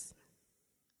of this?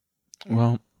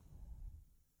 Well,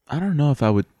 I don't know if I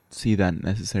would see that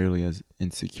necessarily as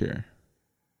insecure.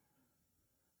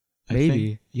 I Maybe.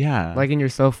 think- yeah. Like in your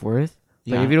self-worth.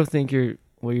 Like yeah. if you don't think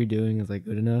what you're doing is like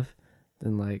good enough,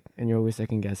 then like, and you're always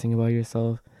second guessing about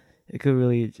yourself, it could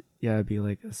really be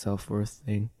like a self-worth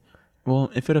thing.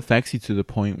 Well, if it affects you to the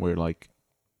point where like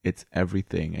it's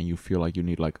everything and you feel like you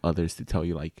need like others to tell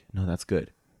you like, no, that's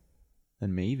good,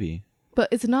 then maybe. But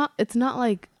it's not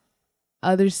like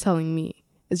others telling me.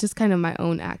 It's just kind of my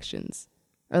own actions.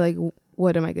 Or like,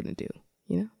 what am I going to do?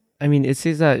 You know? I mean, it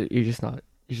says that you're just not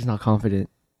confident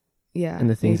Yeah. in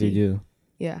the things maybe. you do.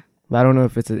 Yeah. But I don't know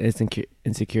if it's an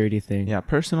insecurity thing. Yeah,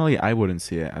 personally, I wouldn't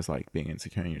see it as like being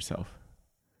insecure in yourself.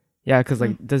 Yeah, because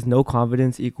like, does no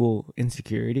confidence equal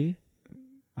insecurity?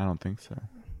 I don't think so.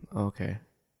 Okay.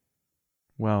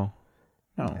 Well,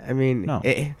 no. I mean, No.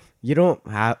 You don't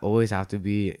always have to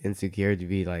be insecure to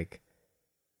be like.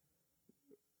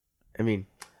 I mean,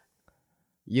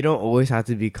 you don't always have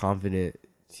to be confident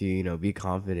to be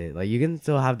confident. Like you can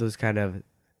still have those kind of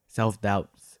self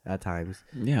doubts at times.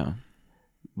 Yeah.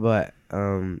 But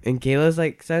in Kayla's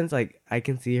like sense, like I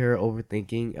can see her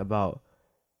overthinking about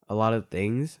a lot of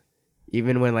things,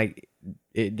 even when like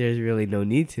there's really no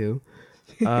need to.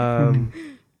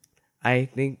 I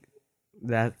think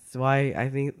that's why I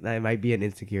think that it might be an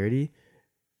insecurity,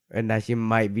 and that she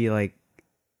might be like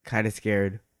kind of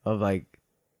scared of like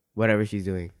whatever she's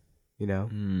doing, you know.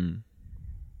 Hmm.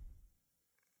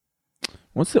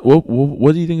 What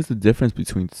do you think is the difference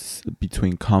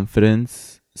between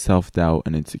confidence, self-doubt,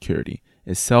 and insecurity?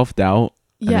 Is self-doubt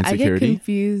Yeah, I get insecurity?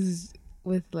 confused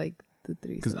with like the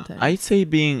three Because sometimes. I'd say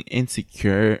being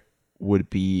insecure would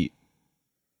be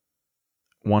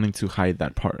wanting to hide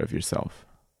that part of yourself.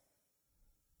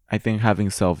 I think having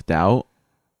self-doubt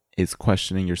is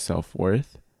questioning your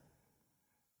self-worth.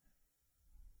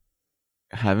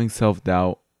 Having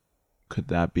self-doubt, could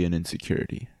that be an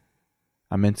insecurity?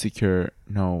 I'm insecure.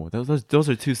 No, those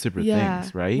are two separate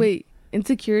things, right? Wait,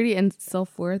 insecurity and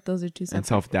self-worth, those are two separate. And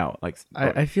self-doubt, like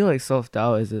I feel like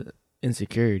self-doubt is an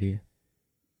insecurity.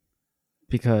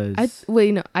 Because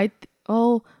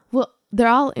well, they're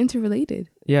all interrelated.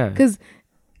 yeah, Because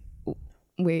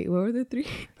wait, what were the three?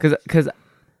 because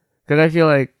I feel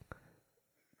like,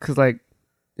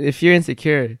 if you're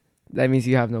insecure, that means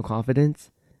you have no confidence,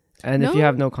 and if you No.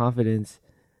 have no confidence,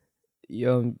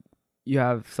 you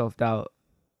have self-doubt.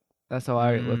 That's how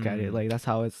I look at it. Like that's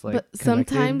how it's like. But connected.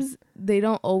 sometimes they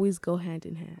don't always go hand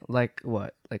in hand. Like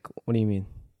what? Like what do you mean?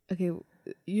 Okay,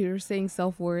 you're saying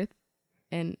self-worth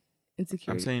and I'm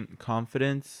insecurity. saying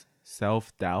confidence,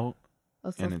 self-doubt, Oh,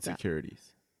 and self-doubt.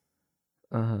 insecurities.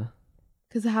 Uh-huh.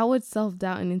 Because how would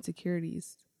self-doubt and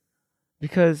insecurities?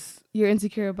 Because You're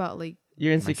insecure about like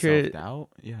you're My insecure. self-doubt?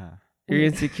 Yeah. You're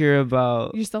insecure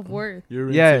about. your self-worth. You're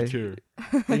Yeah. insecure.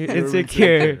 You're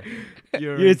insecure.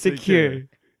 You're insecure.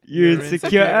 You're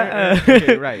insecure.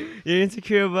 Okay, right. You're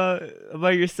insecure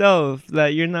about yourself,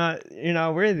 that you're not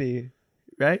worthy,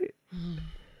 right?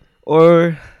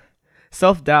 Or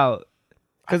self-doubt,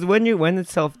 because when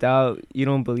it's self-doubt, you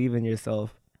don't believe in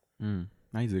yourself.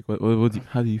 Isaac,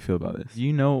 how do you feel about this? Do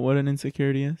you know what an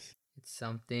insecurity is? It's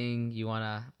something you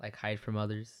wanna like hide from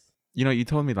others. You know, you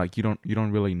told me like you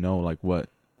don't really know like what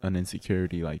an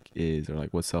insecurity like is, or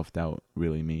like what self-doubt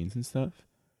really means and stuff.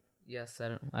 Yes, I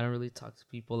don't really talk to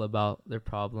people about their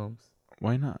problems.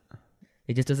 Why not?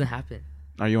 It just doesn't happen.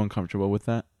 Are you uncomfortable with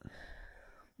that?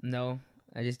 No,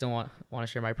 I just don't want to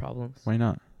share my problems Why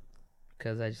not?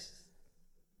 because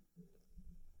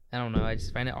I don't know. I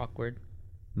just find it awkward.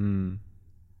 You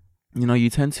know, you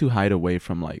tend to hide away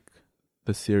from like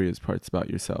the serious parts about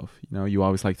yourself. You know, you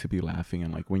always like to be laughing,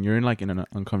 and like when you're in an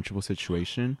uncomfortable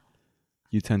situation,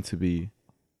 you tend to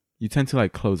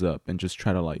like close up and just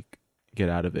try to like get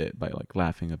out of it by like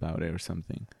laughing about it or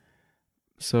something.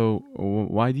 So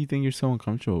why do you think you're so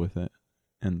uncomfortable with it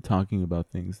and talking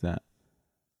about things that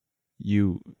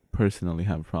you personally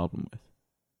have a problem with?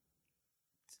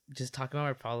 Just talking about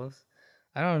my problems.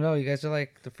 I don't know. You guys are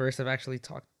like the first I've actually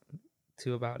talked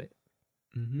to about it.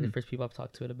 Mm-hmm. The first people I've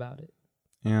talked to it about it.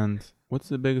 And what's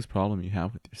the biggest problem you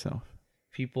have with yourself?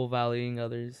 People valuing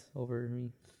others over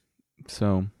me.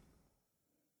 So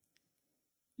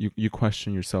you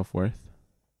question your self-worth?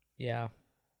 Yeah.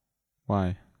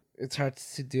 Why? It's hard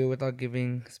to do without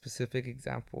giving a specific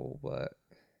example, but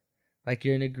like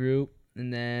you're in a group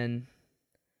and then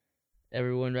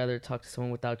everyone rather talk to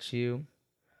someone without you,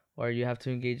 or you have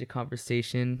to engage a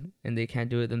conversation and they can't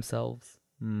do it themselves.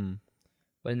 Hmm.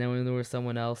 But then when there was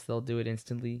someone else, they'll do it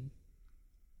instantly.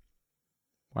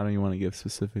 Why don't you want to give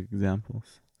specific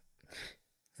examples?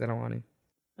 'Cause I don't want to.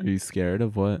 Are you scared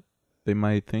of what they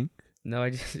might think? No,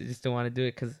 I just don't want to do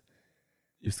it because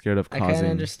You're scared of I can't causing...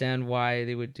 understand why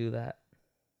they would do that.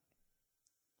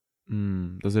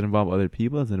 Does it involve other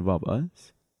people? Does it involve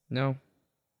us? No,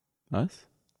 Us?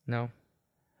 no.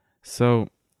 So,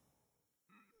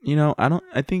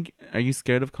 I think, are you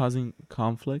scared of causing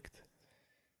conflict?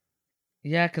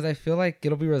 Yeah, because I feel like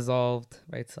it'll be resolved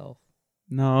by itself.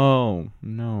 No.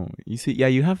 You see, yeah,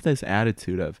 you have this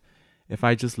attitude of, if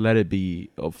I just let it be,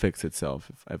 it'll fix itself.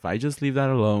 If I just leave that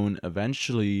alone,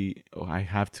 eventually I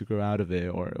have to grow out of it,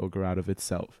 or it'll grow out of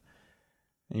itself.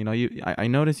 I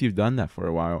noticed you've done that for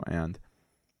a while, and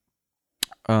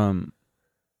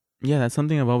yeah, that's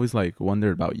something I've always like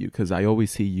wondered about you, because I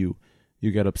always see you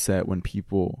get upset when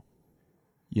people,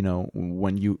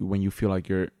 when you feel like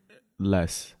you're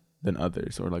less than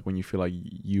others, or like when you feel like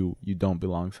you don't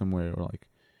belong somewhere, or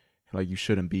like you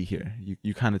shouldn't be here.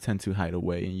 You kind of tend to hide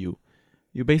away, and you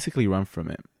basically run from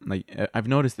it. Like, I've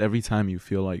noticed every time you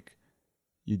feel like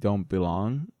you don't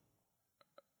belong,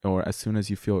 or as soon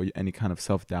as you feel any kind of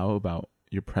self-doubt about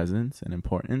your presence and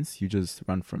importance, you just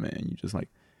run from it, and you just like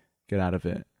get out of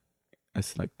it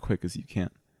as like quick as you can.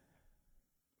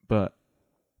 But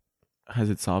has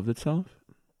it solved itself?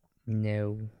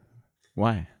 No.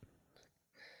 Why?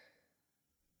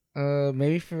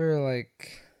 Maybe for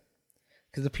like,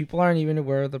 because the people aren't even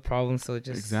aware of the problem, so it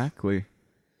just Exactly.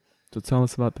 So tell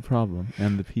us about the problem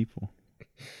and the people.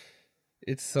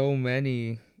 It's so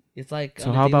many. It's like So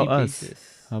on a how about daily us?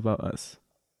 basis. How about us?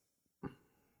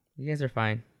 You guys are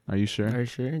fine. Are you sure? Are you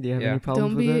sure? Do you have Yeah. any problems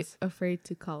Don't with be us? afraid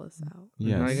to call us out.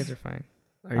 Yes. No, you guys are fine.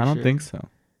 Are you I don't sure? think so.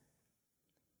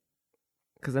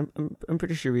 Because I'm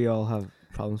pretty sure we all have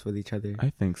problems with each other. I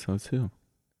think so too.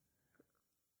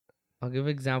 I'll give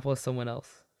an example of someone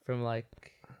else from like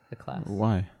the class.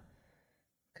 Why?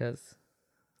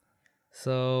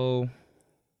 So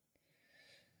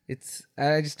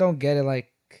I just don't get it.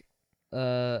 Like,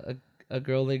 a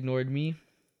girl ignored me,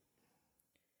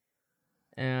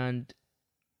 and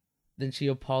then she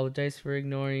apologized for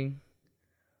ignoring,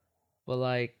 but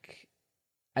like,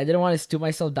 I didn't want to stoop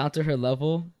myself down to her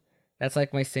level. That's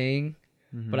like my saying,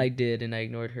 but I did, and I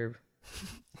ignored her.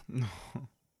 No.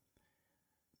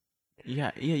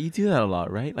 Yeah, you do that a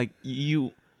lot, right? Like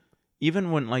you, even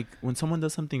when someone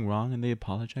does something wrong and they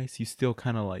apologize, you still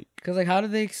kind of like. Cause like, how do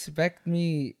they expect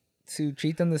me to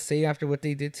treat them the same after what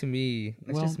they did to me?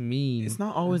 That's Well, just mean. It's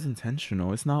not always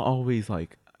intentional. It's not always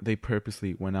like they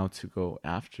purposely went out to go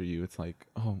after you. It's like,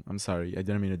 oh, I'm sorry, I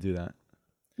didn't mean to do that.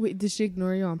 Wait, did she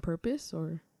ignore you on purpose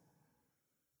or?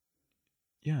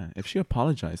 Yeah, if she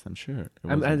apologized, I'm sure.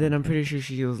 And then I'm pretty sure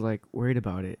she was like worried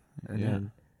about it, and Yeah.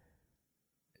 then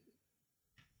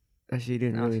she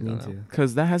didn't No, really she mean don't to. know.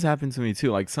 Because that has happened to me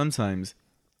too. Like sometimes,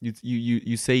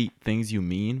 you say things you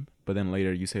mean, but then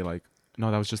later you say like, no,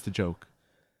 that was just a joke.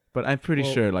 But I'm pretty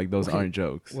Well, sure like those okay, aren't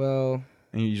jokes, Well,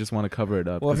 and you just want to cover it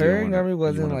up. well, 'cause you her don't wanna- ignoring me you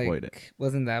wasn't wanna avoid it. like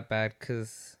wasn't that bad.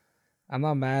 Cause I'm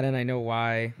not mad and I know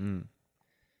why. Mm.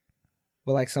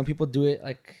 But like, some people do it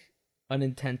like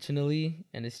unintentionally,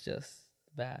 and it's just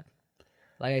bad.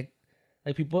 Like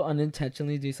people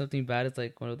unintentionally do something bad. It's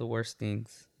like one of the worst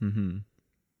things. Mm-hmm.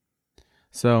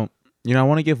 So, I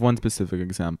want to give one specific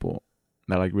example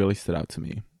that like really stood out to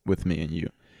me with me and you.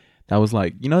 That was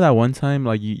like, that one time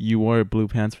like you wore blue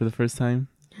pants for the first time,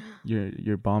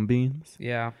 your bomb beans,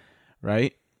 Yeah.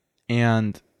 right?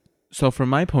 And so from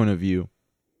my point of view,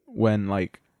 when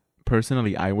like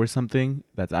personally I wear something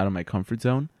that's out of my comfort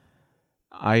zone,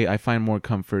 I find more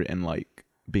comfort in like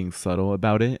being subtle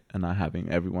about it and not having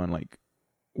everyone like,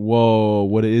 whoa,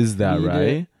 what is that, Me either.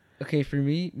 right? Okay, for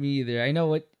me either. I know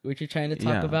what you're trying to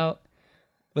talk Yeah. about,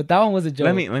 but that one was a joke.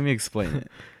 Let me explain it.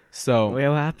 So Wait,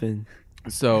 what happened?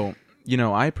 So,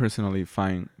 I personally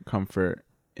find comfort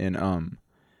in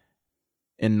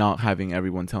not having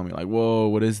everyone tell me like, whoa,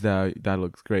 what is that? That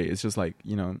looks great. It's just like,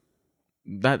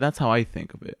 that's how I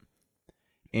think of it.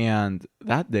 And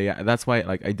that day, that's why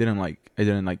like I didn't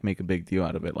make a big deal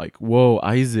out of it. Like, whoa,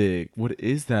 Isaac, what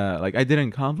is that? Like, I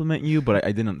didn't compliment you, but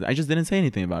I just didn't say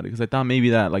anything about it because I thought maybe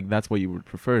that like that's what you would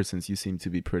prefer, since you seem to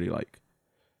be pretty like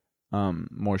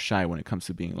more shy when it comes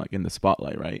to being like in the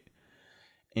spotlight, right?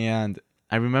 And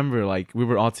I remember like we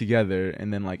were all together,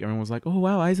 and then like everyone was like, "Oh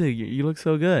wow, Isaac, you look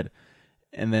so good,"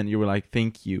 and then you were like,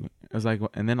 "Thank you." I was like,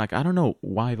 and then like I don't know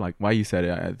why you said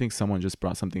it. I think someone just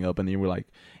brought something up, and you were like,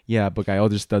 "Yeah, but Gael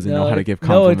just doesn't know how to give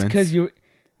compliments." No,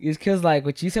 it's because like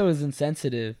what you said was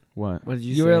insensitive. What? What did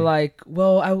you You say? were like,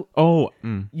 well,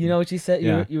 you know what you said?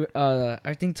 Yeah.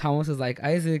 I think Thomas was like,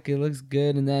 Isaac, it looks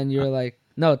good, and then you were like,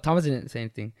 no, Thomas didn't say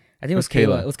anything. I think it was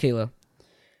Kayla. It was Kayla.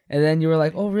 And then you were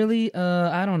like, oh really?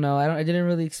 I don't know. I didn't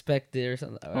really expect it or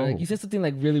something. Or, like, you said something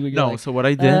like really weird. No, like, so what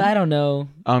I did, I don't know.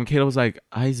 Kayla was like,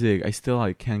 Isaac, I still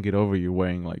like can't get over you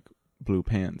wearing like blue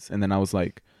pants, and then I was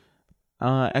like,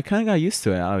 I kind of got used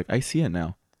to it. I see it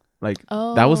now. Like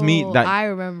that was me. That I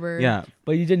remember. yeah,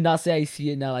 But you did not say I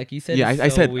see it now. Like you said. yeah. it's I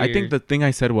so said. Weird. I think the thing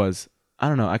I said was, I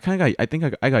don't know. I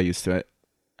got used to it.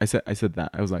 I said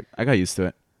that. I was like, I got used to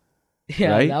it.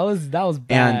 Yeah, right? that was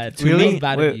bad. to That me- was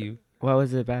bad of you. Why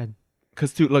was it bad?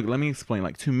 Cause look, let me explain.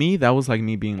 Like to me, that was like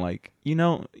me being like,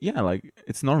 yeah, like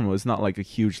it's normal. It's not like a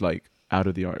huge like out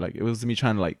of the art. Like it was me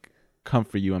trying to like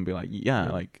comfort you and be like, yeah,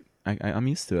 like I'm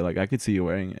used to it. Like I could see you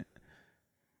wearing it.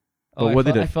 But Oh, what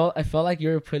did I it? felt like you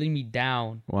were putting me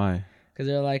down Why? because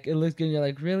they're like, it looks good. And you're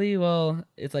like, really? Well,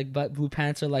 it's like, but blue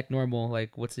pants are like normal.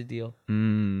 Like, what's the deal?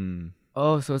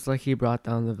 Oh, so it's like he brought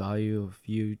down the value of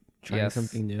you trying Yes.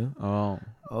 something new. Oh,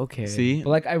 Okay. see, But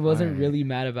like, I wasn't Alright. really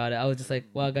mad about it. I was just like,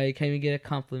 wow, guy, you can't even get a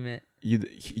compliment.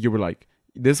 you were like,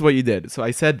 this is what you did. So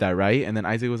I said that, right? And then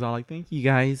Isaac was all like, thank you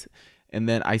guys. And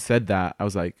then I said that. I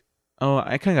was like, oh,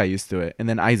 I kind of got used to it. And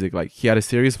then Isaac, like, he had a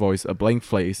serious voice, a blank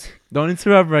face. Don't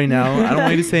interrupt right now. I don't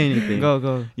want you to say anything.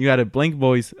 Go. You had a blank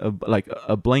voice, a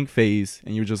blank face,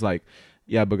 and you were just like,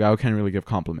 yeah, but I can't really give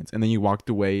compliments. And then you walked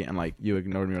away and like you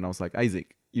ignored me, and I was like,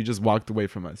 Isaac, you just walked away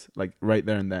from us, like right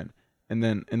there and then. And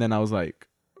then I was like,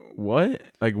 what?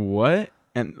 Like what?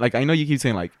 And like I know you keep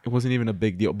saying like it wasn't even a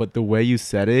big deal, but the way you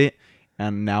said it,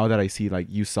 and now that I see like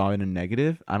you saw it in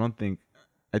negative, I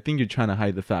think you're trying to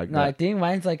hide the fact No, I that. think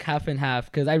mine's like half and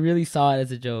half because I really saw it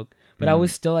as a joke, but I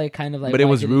was still like kind of like. But it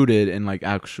why was didn't- rooted in like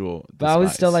actual. But I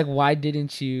was still despise. like, why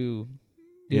didn't you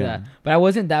do Yeah. that? But I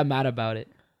wasn't that mad about it.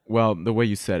 Well, the way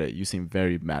you said it, you seemed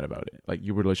very mad about it. Like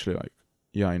you were literally like,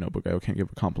 "Yeah, I know, but I can't give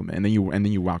a compliment." And then you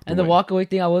walked And away. the walk away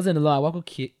thing, I wasn't alone. I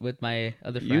walked with my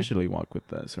other You friend. usually walk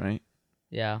with us, right?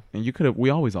 Yeah. And you could have. We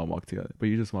always all walk together, but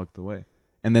you just walked away.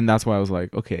 And then that's why I was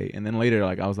like, okay. And then later,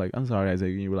 like I was like, I'm sorry, Isaac.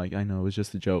 And you were like, I know, it was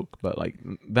just a joke. But like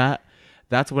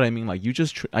that's what I mean. Like you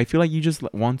just, I feel like you just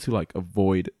want to like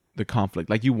avoid the conflict.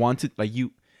 Like you want to,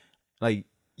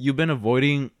 you've been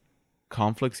avoiding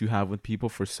conflicts you have with people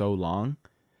for so long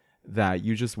that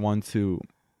you just want to,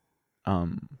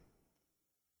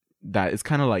 that it's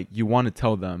kind of like you want to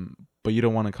tell them, but you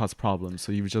don't want to cause problems.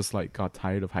 So you've just like got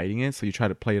tired of hiding it. So you try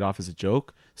to play it off as a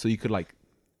joke. So you could like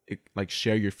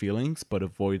share your feelings, but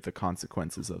avoid the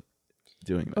consequences of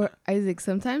doing that. Or Isaac,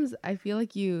 sometimes I feel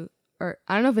like or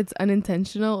I don't know if it's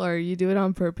unintentional or you do it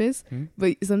on purpose,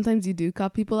 but sometimes you do call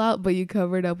people out, but you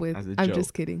cover it up with, As a I'm joke.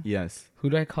 just kidding. Yes, Who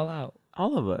do I call out?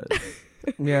 all of us.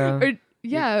 Yeah. Or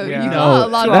yeah, Yeah. you No, call out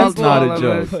a lot of that's people. not all a of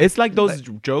joke. us. It's like those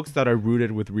jokes that are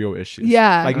rooted with real issues.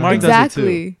 Yeah, like Mark exactly.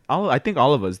 does it too. I think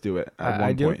all of us do it at I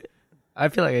one do point. it. I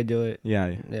feel like I do it.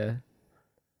 Yeah. Yeah.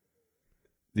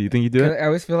 Do you think you do it? I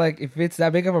always feel like if it's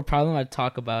that big of a problem, I'd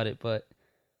talk about it, but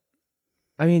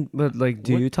I mean, but like,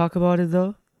 do What- you talk about it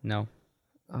though? no.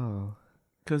 Oh.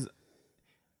 Because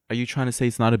are you trying to say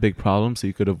it's not a big problem so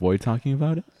you could avoid talking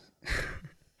about it?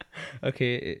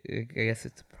 Okay, I guess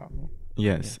it's a problem.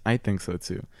 Yes, I think so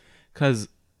too. Cause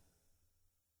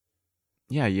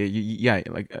yeah,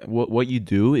 like what you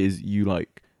do is you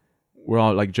like we're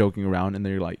all like joking around and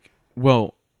then you're like,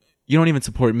 well, you don't even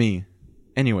support me,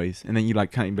 anyways, and then you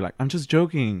like kind of be like, I'm just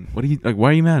joking. What are you like? Why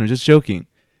are you mad? I'm just joking.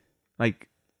 Like,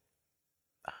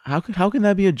 how can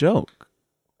that be a joke?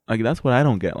 Like that's what I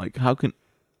don't get. Like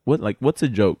what's a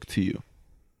joke to you?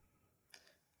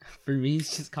 For me,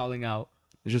 it's just calling out.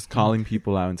 It's just calling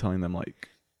people out and telling them like,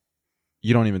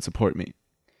 you don't even support me.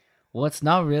 Well, it's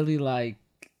not really like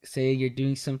saying you're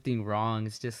doing something wrong.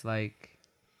 It's just like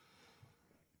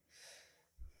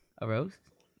a roast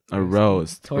A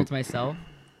roast towards myself.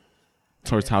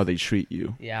 towards how they treat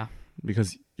you. Yeah.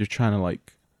 Because you're trying to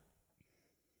like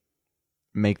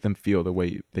make them feel the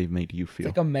way they've made you It's feel.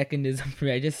 like a mechanism for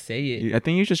me. I just say it. I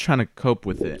think you're just trying to cope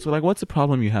with it. So like, what's the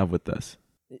problem you have with this?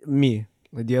 Me.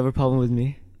 Like, do you have a problem with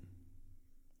me?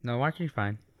 No, Mark, you're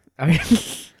fine. I mean,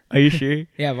 Are you sure?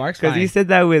 Yeah, Mark's Because fine. you said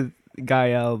that with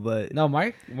Gael, but No,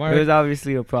 Mark. there was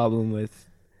obviously a problem with.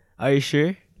 Are you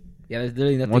sure? Yeah, there's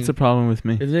literally nothing. What's the problem with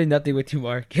me? There's literally nothing with you,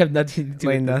 Mark. You have nothing to do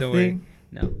Like with this, don't worry.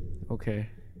 nothing. No, Okay.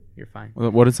 you're fine.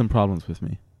 What are some problems with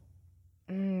me?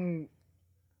 Mm,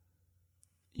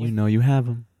 You know you have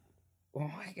them.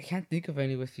 well, I can't think of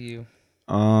any with you.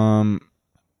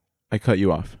 I cut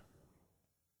you off.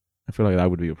 I feel like that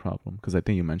would be a problem because I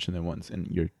think you mentioned it once in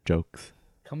your jokes.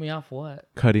 Cut me off what?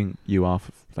 Cutting you off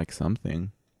of, like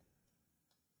something,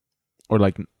 or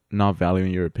like not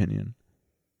valuing your opinion.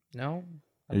 No.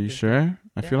 I Are don't you think sure?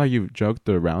 I Yeah. feel like you've joked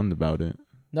around about it.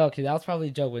 No, okay, that was probably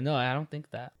a joke, but no, I don't think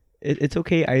that. It's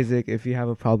okay, Isaac, if you have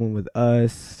a problem with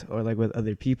us or like with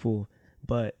other people.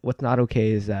 But what's not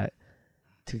okay is that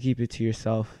to keep it to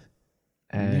yourself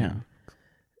and Yeah.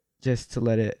 just to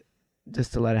let it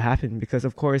happen. Because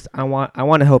of course I want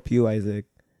to help you, Isaac.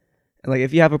 And like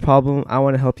if you have a problem, I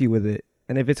want to help you with it.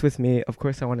 And if it's with me, of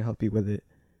course I want to help you with it.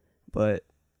 But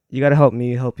you gotta help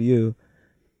me help you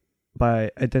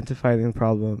by identifying the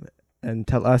problem and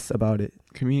tell us about it.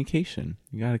 Communication.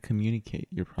 You gotta communicate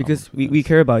your problems. Because with we us.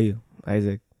 care about you,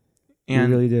 Isaac. And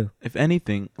we really do. if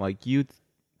anything, like you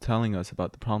telling us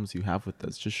about the problems you have with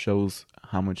us just shows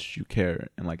how much you care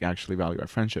and like actually value our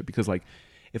friendship. Because like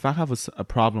if I have a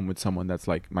problem with someone that's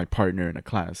like my partner in a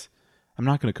class, I'm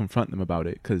not going to confront them about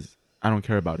it because I don't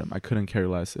care about them. I couldn't care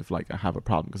less if like I have a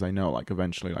problem because I know like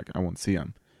eventually like I won't see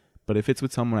them. But if it's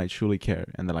with someone I truly care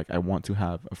and that like I want to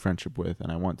have a friendship with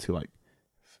and I want to like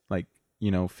you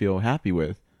know feel happy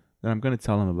with, then I'm going to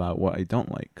tell them about what I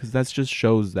don't like because that just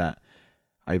shows that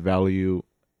I value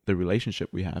the relationship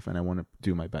we have and I want to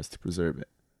do my best to preserve it.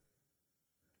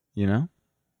 You know?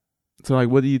 So like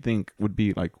what do you think would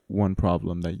be like one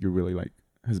problem that you really like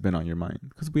has been on your mind?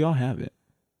 Because we all have it.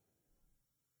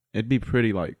 It'd be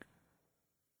pretty like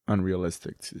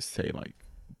unrealistic to say like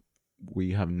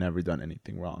we have never done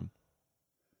anything wrong.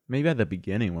 Maybe at the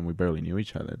beginning when we barely knew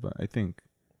each other, but I think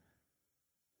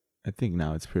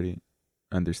now it's pretty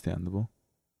understandable.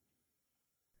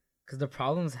 Because the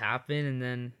problems happen and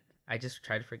then I just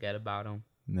try to forget about them.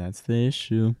 And that's the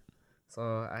issue.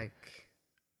 So, like,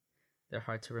 they're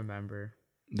hard to remember.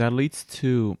 That leads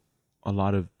to a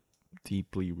lot of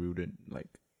deeply rooted like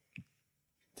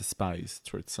despise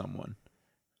towards someone.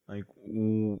 Like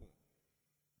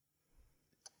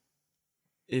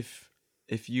if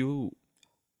you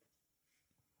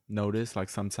notice like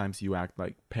sometimes you act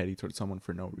like petty towards someone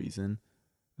for no reason,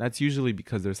 that's usually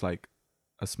because there's like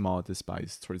a small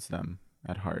despise towards them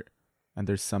at heart and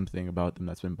there's something about them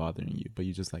that's been bothering you, but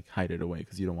you just like hide it away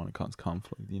because you don't want to cause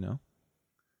conflict, you know?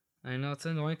 I know it's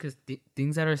annoying because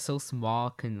things that are so small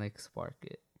can like spark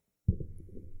it.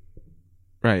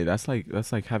 Right, that's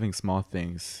like having small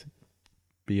things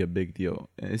be a big deal.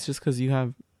 It's just because you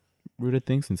have rooted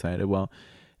things inside it. Well,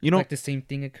 you know, like the same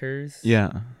thing occurs.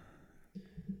 yeah.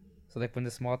 So like when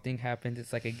the small thing happens,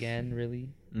 it's like again, really.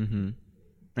 Mm-hmm.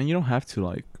 And you don't have to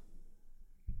like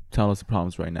tell us the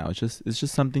problems right now. It's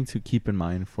just something to keep in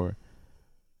mind for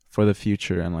the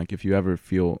future. And like if you ever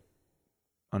feel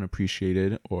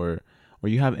unappreciated or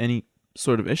you have any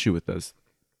sort of issue with us,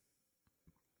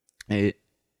 if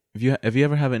you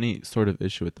ever have any sort of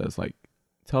issue with us, like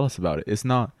tell us about it. It's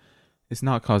not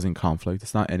causing conflict.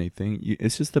 It's not anything.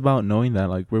 It's just about knowing that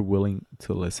like we're willing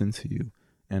to listen to you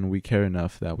and we care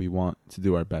enough that we want to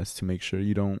do our best to make sure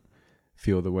you don't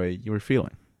feel the way you were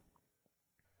feeling.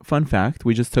 Fun fact,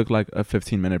 we just took like a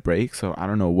 15-minute break, so I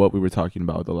don't know what we were talking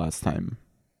about the last time.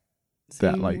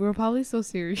 That, like- we're probably so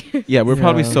serious. Yeah, we're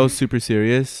probably Yeah. so super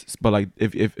serious, but like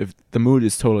if the mood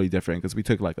is totally different because we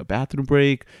took like a bathroom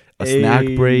break, a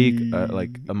snack break,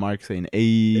 like a Mark saying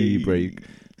a break.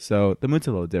 So the mood's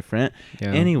a little different.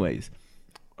 Yeah. Anyways,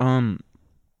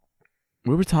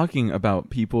 we were talking about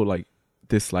people like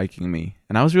disliking me,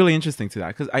 and I was really interesting to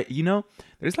that because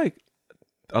there's like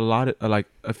a lot of like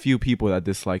a few people that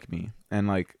dislike me and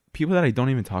like people that I don't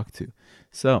even talk to.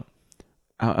 So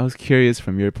I was curious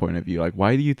from your point of view, like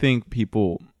why do you think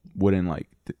people wouldn't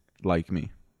like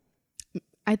me?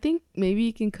 I think maybe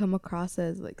you can come across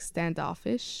as like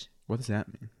standoffish. What does that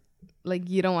mean? Like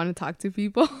you don't want to talk to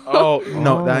people. Oh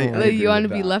no, I Like agree you want to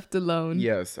with be that. left alone.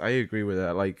 Yes, I agree with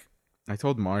that. Like I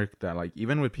told Mark that like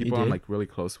even with people I'm did? like really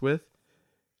close with,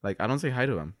 like I don't say hi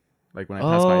to them. Like when I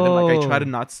pass by them, like I try to Oh.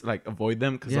 not like avoid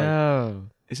them because like Yeah.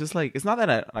 it's just like it's not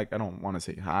that I don't want to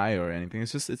say hi or anything.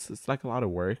 It's just it's like a lot of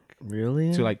work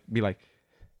Really? to like be like,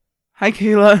 hi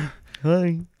Kayla.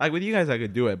 Hi. Like with you guys I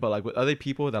could do it, but like with other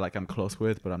people that like I'm close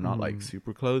with, but I'm not like Mm.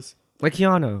 super close. Like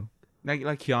Keanu. Like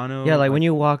Keanu. Yeah, like when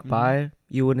you walk Mhm. by,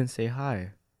 you wouldn't say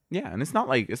hi. Yeah, and it's not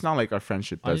like our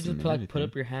friendship I'll doesn't just mean put anything.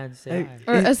 up your hand, say Hey,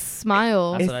 hi. Or a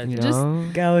smile. That's what I do.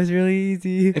 Just- That was really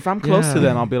easy. If I'm close to Yeah.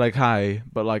 them, I'll be like hi,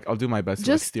 but like I'll do my best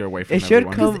to like Just- steer away from It should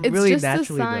everyone. come- 'cause it's really just a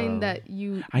naturally, sign though. that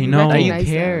you. I know. That you recognize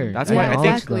care. them. That's Yeah, why I think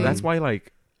exactly. that's why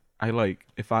like I like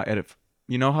if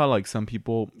you know how like some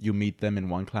people you meet them in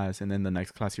one class and then the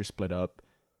next class you're split up,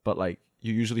 but like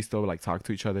you usually still like talk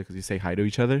to each other because you say hi to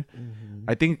each other. Mm-hmm.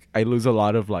 I think I lose a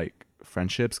lot of like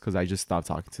friendships because I just stop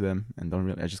talking to them and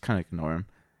I just kind of ignore them.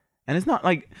 And it's not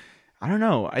like I don't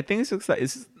know. I think it's just like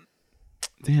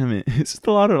damn it. It's just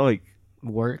a lot of like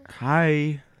Work.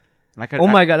 hi. Like Oh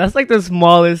my god, that's like the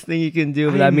smallest thing you can do,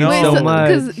 but I that means know. so much.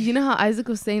 Because you know how Isaac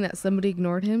was saying that somebody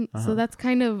ignored him, Uh-huh. so that's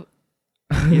kind of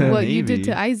Yeah, what you did maybe.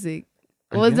 to Isaac.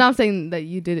 I Well, it's guess. not saying that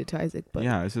you did it to Isaac, but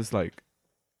Yeah, it's just like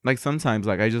sometimes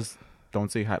like I just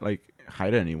don't say hi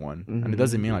to anyone, and it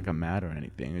doesn't mean like I'm mad or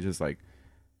anything. It's just like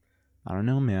I don't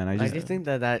know, man. I I just just think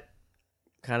that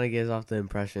kind of gives off the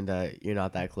impression that you're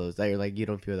not that close. That you're like you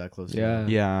don't feel that close. to Yeah. them.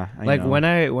 yeah. I Like know.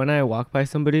 when I walk by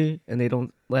somebody and they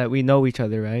don't like we know each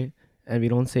other, right? And we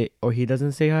don't say or he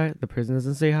doesn't say hi, the person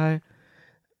doesn't say hi.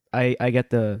 I get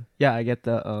the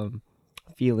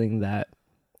feeling that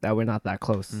we're not that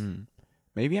close.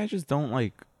 Maybe I just don't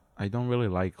like. I don't really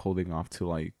like holding off to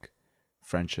like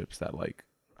friendships that like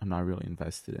I'm not really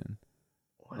invested in.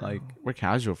 Like we're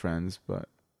casual friends, but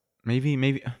maybe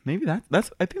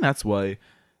that's I think that's why.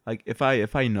 Like if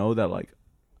I know that like,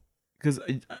 because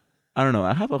I don't know,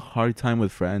 I have a hard time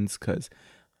with friends because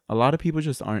a lot of people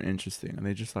just aren't interesting and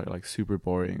they just are like super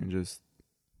boring and just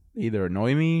either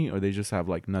annoy me or they just have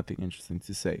like nothing interesting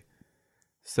to say.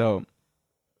 So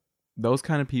those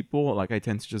kind of people like I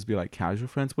tend to just be like casual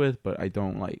friends with, but I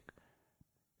don't like.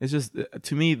 It's just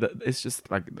to me that it's just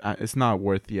like it's not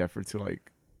worth the effort to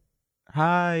like,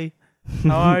 hi,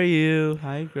 how are you?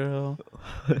 Hi, girl.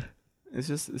 It's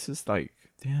just like,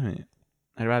 damn it.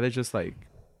 I'd rather just like,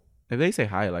 if they say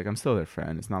hi, like I'm still their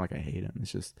friend. It's not like I hate them.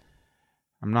 It's just,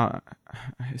 I'm not.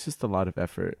 It's just a lot of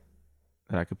effort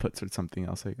that I could put towards something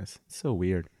else. I guess it's so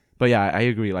weird. But yeah, I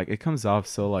agree. Like it comes off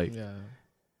so like. Yeah.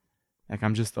 Like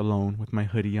I'm just alone with my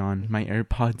hoodie on, my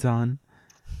AirPods on,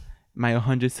 my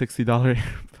 $160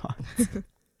 AirPods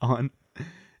on,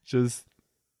 just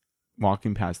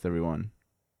walking past everyone.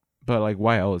 But like,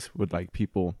 why else would like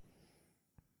people?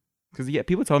 Because yeah,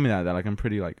 people tell me that like I'm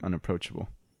pretty like unapproachable.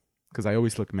 Because I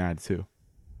always look mad too.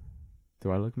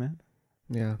 Do I look mad?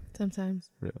 Yeah. sometimes.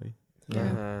 Really?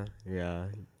 Yeah. Yeah.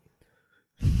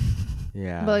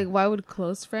 Yeah. But like, why would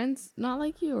close friends not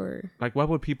like you, or Like, what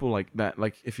would people like that?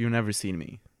 Like, if you've never seen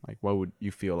me, like, what would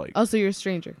you feel like? also you're a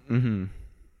stranger? Mm-hmm.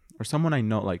 Or someone I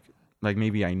know, like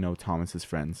maybe I know Thomas's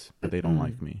friends, but they don't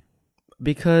like me.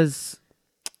 Because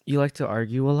you like to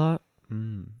argue a lot,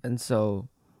 Mm. and so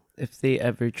if they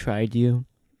ever tried you,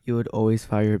 you would always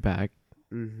fire back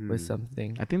Mhm. with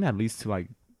something. I think that leads to like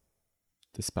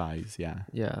despise. Yeah.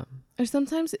 Yeah. Or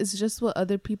sometimes it's just what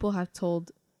other people have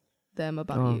told them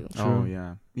about Oh. you. Oh True.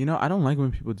 yeah. You know, I don't like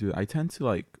when people do that. I tend to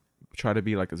like try to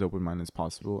be like as open minded as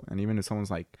possible. And even if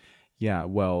someone's like, yeah,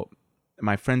 well,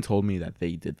 my friend told me that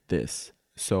they did this,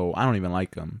 so I don't even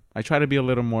like them. I try to be a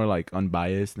little more like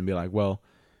unbiased and be like, well,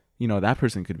 you know, that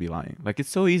person could be lying. Like it's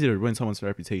so easy to ruin someone's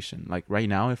reputation. Like right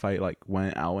now, if I like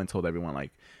went out and told everyone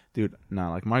like, dude,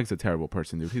 nah, like Mark's a terrible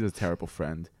person, dude. He's a terrible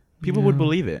friend. People would Yeah.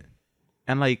 believe it.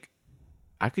 And like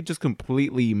I could just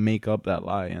completely make up that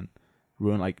lie and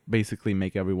ruin, like basically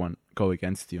make everyone go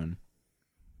against you, and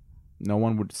no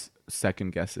one would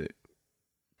second guess it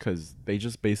because they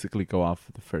just basically go off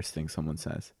the first thing someone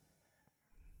says.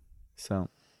 So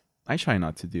I try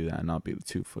not to do that and not be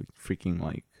too freaking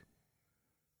like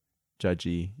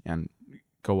judgy and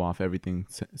go off everything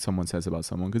someone says about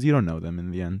someone because you don't know them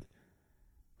in the end.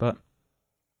 But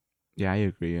yeah, I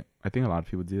agree. I think a lot of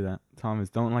people do that. Thomas,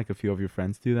 don't like a few of your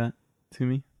friends do that to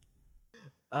me?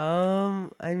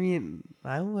 I mean,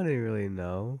 I wouldn't really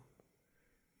know.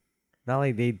 Not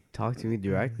like they talk to me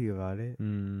directly about it.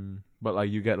 But like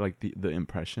you get like the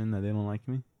impression that they don't like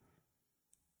me.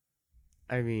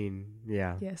 I mean,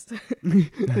 yeah. Yes.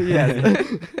 Yes.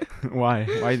 Why?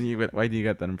 Why do you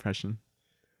get that impression?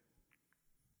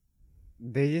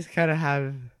 They just kind of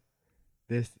have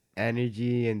this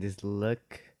energy and this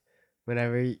look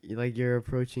whenever like you're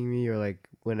approaching me or like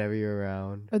whenever you're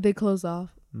around. Or they close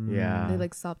off. Yeah. They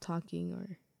like stop talking,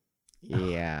 or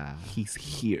Yeah. He's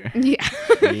here. yeah.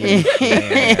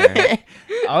 Yeah.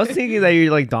 I was thinking that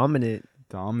you're like dominant.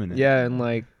 Dominant. Yeah, and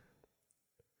like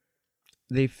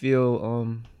they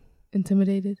feel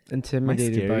Intimidated.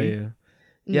 intimidated by scary? you.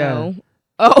 Yeah. No.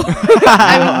 Oh. You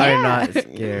I mean, are yeah. not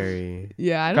scary.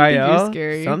 Yeah, I don't think Kyle, you're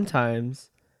scary. sometimes,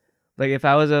 like if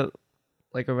I was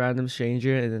like a random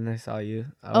stranger and then I saw you,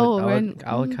 I would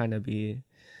mhm. kind of be,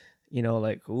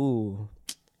 like, ooh,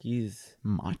 he's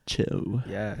Macho.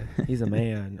 he's a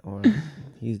man, or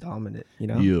he's dominant.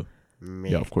 Yeah.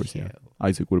 Yeah, of course, yeah.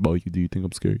 Isaac, what about you? Do you think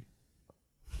I'm scary?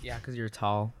 Yeah, because you're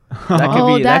tall. That could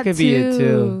Oh, be that could be it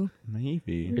too.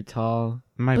 Maybe. You're tall.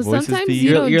 My But voice is sometimes deep.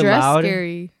 you don't You're dress loud.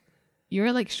 scary. You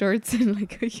wear like shorts and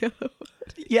like a yellow.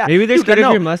 Yeah, Maybe they're you scared of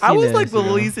know, your I was mustiness, like the you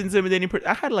know? least intimidating person.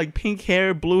 I had like pink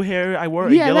hair, blue hair. I wore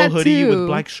a Yeah, yellow that hoodie with too.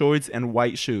 black shorts and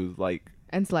white shoes. Like,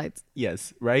 And slides.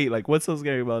 yes, right? Like, what's so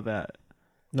scary about that?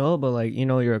 No, but like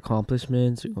your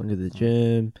accomplishments. You're going to the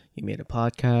gym. You made a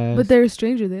podcast. But they're a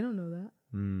stranger. They don't know that.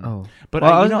 Mm. oh, But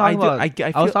well, I, I you was know, talking about.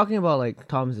 I I was feel, talking about like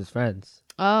Thomas's friends.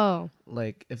 Oh.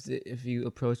 Like if you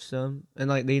approach them and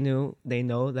like they know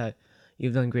that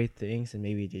you've done great things, and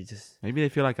maybe they just maybe they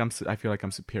feel like I feel like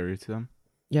I'm superior to them.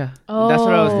 that's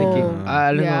what I was thinking. Oh.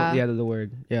 I don't Yeah. know. Yeah, the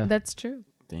word. Yeah. That's true.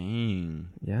 Dang.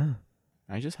 Yeah.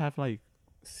 I just have like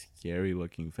scary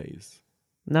looking face.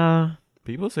 Nah.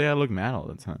 People say I look mad all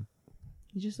the time.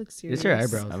 You just look serious. It's your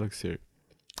eyebrows. I look serious.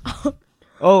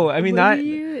 Oh, I mean What not are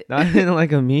you- not in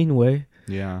like a mean way.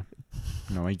 Yeah.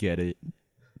 No, I get it.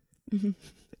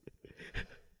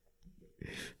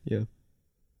 Yeah.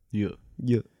 Yeah.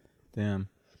 Yeah. Damn.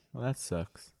 Well, that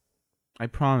sucks. I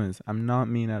promise, I'm not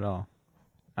mean at all.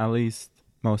 At least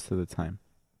most of the time.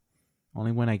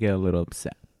 Only when I get a little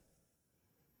upset.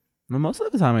 But most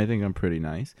of the time, I think I'm pretty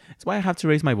nice. That's why I have to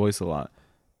raise my voice a lot.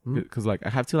 Because like I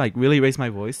have to like really raise my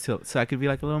voice so I could be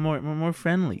like a little more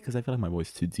friendly. Because I feel like my voice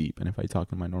is too deep, and if I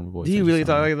talk in my normal voice, Do I you just really sound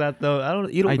talk like- like that though? I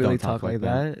don't. You don't I really don't talk like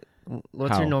that.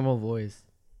 What's How? your normal voice?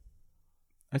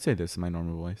 I'd say this is my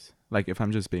normal voice. Like if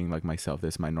I'm just being like myself,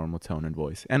 this is my normal tone and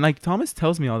voice. And like Thomas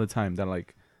tells me all the time that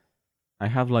like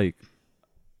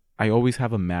I always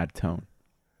have a mad tone.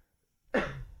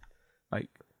 Like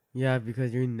Yeah,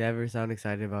 because you never sound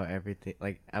excited about everything,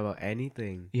 like about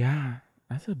anything. yeah,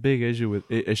 that's a big issue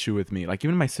with me. Like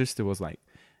even my sister was like,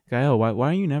 Gael, why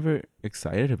are you never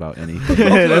excited about anything?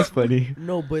 That's funny.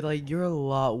 No, but like you're a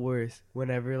lot worse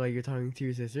whenever like you're talking to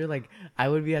your sister. Like I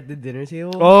would be at the dinner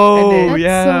table. Oh, and then, That's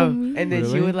yeah. so mean. and then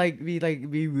she Really?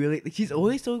 would be really. She's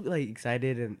always so like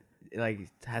excited and like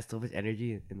has so much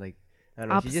energy and like I don't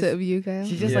know. Opposite of you guys.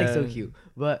 She's just like so Yeah. cute,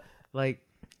 but like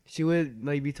she would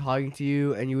like be talking to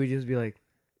you and you would just be like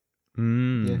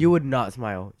Mm. you would not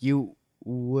smile. You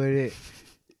wouldn't.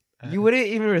 You wouldn't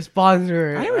even respond to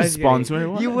her. I I'm respond kidding.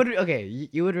 to her. You what? would okay.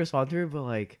 You would respond to her, but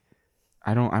like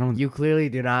I don't. you clearly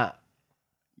do not.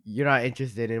 You're not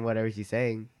interested in whatever she's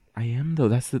saying. I am though.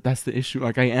 That's the issue.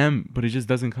 Like I am, but it just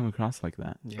doesn't come across like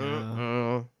that.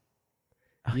 Yeah.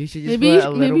 You should just maybe put a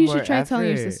little maybe you more should try telling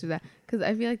your effort. sister that, because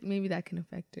I feel like maybe that can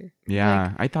affect her.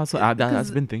 Yeah, I thought so. I've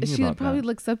 'Cause been thinking she about probably that.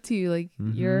 looks up to you like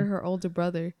you're Mhm. her older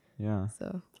brother. Yeah.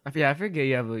 So I forget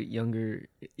you have a younger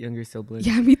sibling.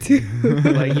 yeah, me too.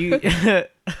 Like you,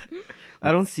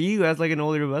 I don't see you as like an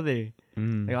older brother.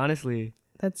 Mm. Like honestly,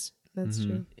 That's Mhm.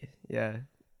 true. yeah.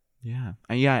 Yeah.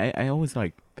 I always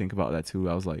like think about that too.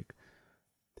 I was like,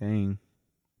 dang.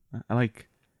 I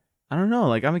don't know.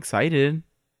 Like I'm excited,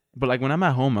 but like when I'm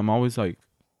at home, I'm always like,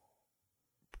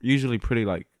 usually pretty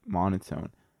like monotone.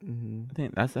 Mm-hmm. I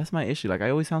think that's my issue. Like I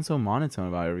always sound so monotone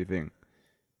about everything,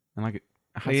 and like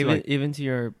I have to, like Even to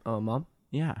your mom.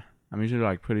 yeah, I'm usually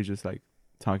like pretty just like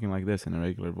talking like this in a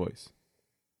regular voice,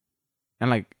 and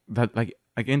like that like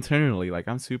internally like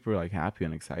I'm super like happy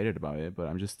and excited about it, but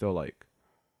I'm just still like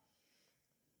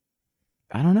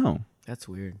I don't know. That's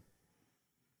weird.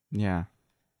 Yeah,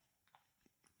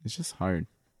 it's just hard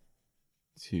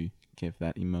to give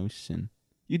that emotion.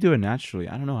 You do it naturally.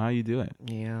 I don't know how you do it.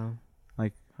 Yeah.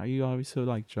 Like how you always so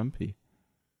like jumpy.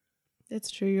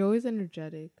 That's true. You're always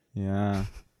energetic. Yeah.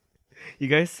 You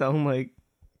guys sound like.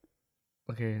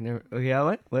 Okay.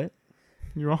 Yeah. What?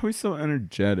 You're always so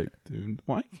energetic, dude.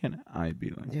 Why can't I be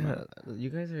like Yeah. that? You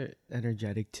guys are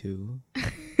energetic too.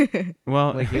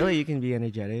 Well, Like Haley, you can be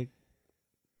energetic.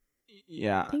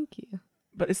 yeah. Thank you.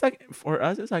 But it's like, for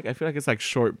us, it's like, I feel like it's like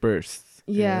short bursts.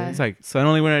 Yeah. It's like,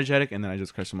 suddenly we're energetic, and then I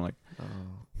just crush them like, Oh.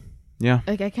 yeah.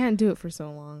 Like I can't do it for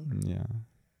so long. Yeah.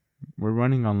 We're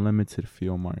running on limited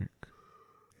fuel, Mark.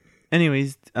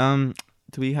 Anyways, do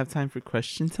we have time for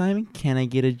question time? Can I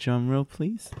get a drum roll,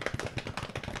 please?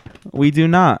 We do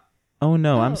not. Oh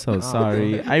no, I'm so Oh.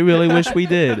 sorry. I really wish we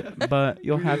did, but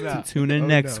you'll have to tune in Oh,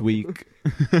 next no. week.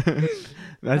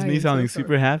 That's I me am so sounding sorry.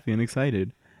 super happy and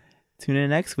excited. Tune in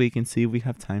next week and see if we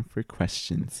have time for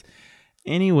questions.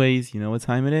 Anyways, you know what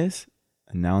time it is?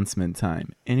 Announcement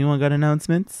time. Anyone got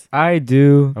announcements? I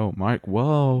do. Oh, Mark.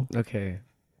 Whoa. Okay.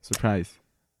 Surprise.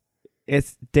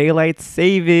 It's daylight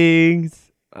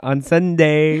savings on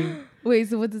Sunday. Wait,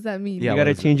 so what does that mean? Yeah, you what gotta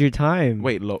is it? change your time.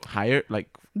 Wait, higher? Like,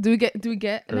 Do we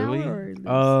get an Early? hour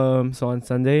or lose? So on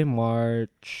Sunday,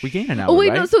 March. we gain an hour, Oh wait,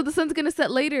 right? no. So the sun's gonna set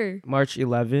later. March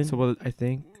 11. So what- I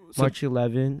think so March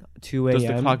 11, 2 a.m. Does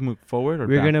the clock move forward or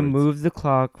We're gonna backwards? move the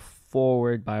clock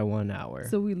forward by 1 hour.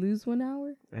 So we lose 1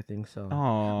 hour. I think so.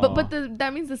 Oh. But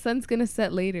that means the sun's gonna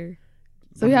set later.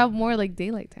 So we have more like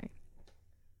daylight time.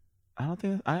 I don't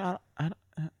think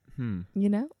You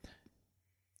know?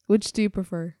 Which do you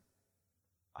prefer?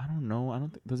 I don't know. I don't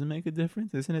think, does it make a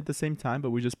difference? Isn't it the same time,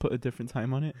 but we just put a different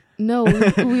time on it? No,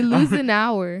 we lose an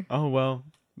hour, Oh well.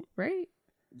 right?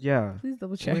 Yeah. Please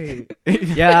double check. Wait.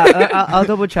 Yeah, I'll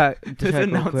double check. This check real quick.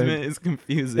 announcement is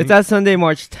confusing. It's at Sunday,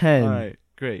 March 10. All right,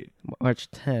 great. March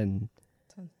 10.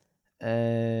 10.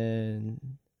 And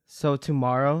so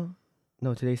tomorrow,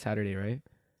 no, today's Saturday, right?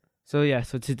 So yeah,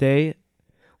 so today,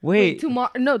 wait,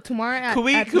 tomorrow. No, tomorrow. Could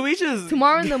we just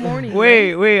tomorrow in the morning?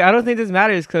 wait, I don't think this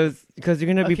matters because you're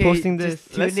gonna be Okay, posting this.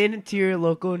 just tune in to your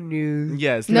local news.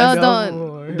 Yes. No, let's-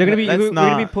 don't. They're gonna be Let's we're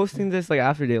gonna be not. posting this like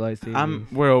after daylight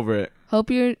savings. We're over it. Hope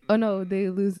you're. Oh no, they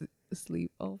lose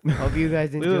sleep. Oh. Hope you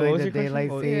guys Wait, what enjoyed was the your question? daylight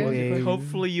What was your savings. question?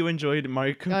 Hopefully you enjoyed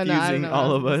Mark no, I don't confusing know all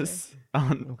what of I was us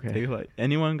on Okay. daylight.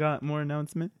 Anyone got more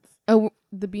announcements? Oh,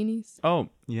 the beanies. Oh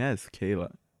yes,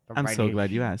 Kayla. I'm so Right.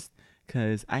 glad you asked,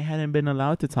 because I hadn't been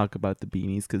allowed to talk about the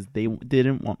beanies because they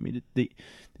didn't want me to. They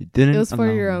didn't. It was for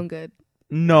allow your me. own good.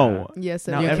 No, Yes,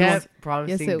 it Now You was. everyone's- kept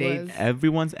promising Yes, it dates. was.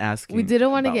 everyone's asking. We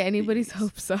didn't want to about get anybody's beanies.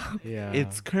 hopes up Yeah.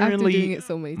 It's after doing currently it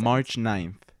so many times. March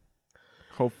 9th.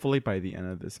 Hopefully by the end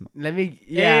of this month. Let me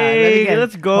Hey, get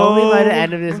let's go. Hopefully by the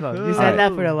end of this month. You said Alright.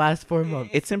 that for the last 4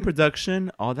 months. It's in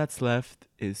production. All that's left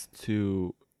is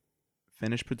to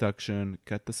finish production,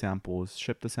 get the samples,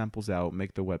 ship the samples out,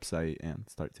 make the website, and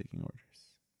start taking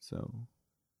orders. So,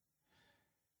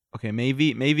 okay,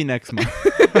 maybe next month.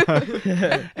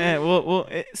 And we'll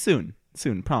soon,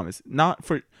 promise. Not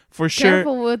for sure,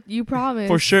 Careful what you promise.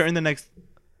 for sure in the next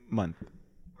month,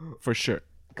 for sure.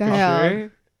 Kyle.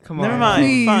 Sure? Come on. Never mind.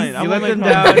 Please. Fine. I You won't let them make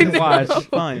down. promises. Watch.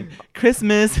 Fine.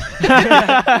 Christmas.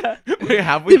 We're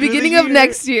halfway The through beginning year. of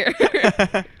next year.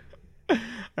 All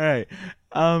right.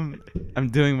 I'm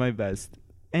doing my best.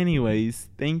 Anyways,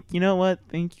 you know what?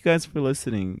 Thank you guys for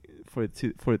listening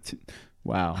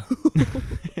wow.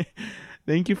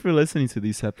 Thank you for listening to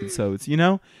these episodes. You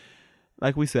know,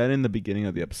 like we said in the beginning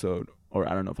of the episode, or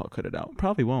I don't know if I'll cut it out.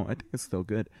 Probably won't. I think it's still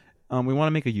good. We want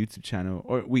to make a YouTube channel,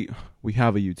 or we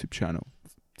have a YouTube channel,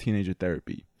 Teenager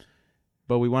Therapy.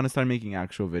 But we want to start making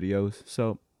actual videos.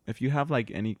 So if you have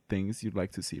like any things you'd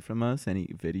like to see from us, any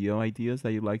video ideas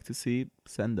that you'd like to see,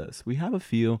 send us. We have a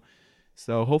few.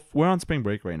 So we're on spring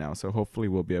break right now, so hopefully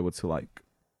we'll be able to like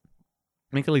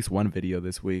make at least one video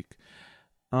this week.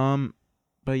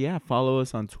 But yeah, follow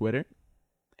us on Twitter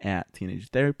at Teenager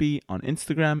Therapy, on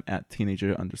Instagram at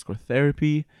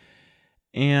Teenager_Therapy,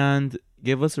 and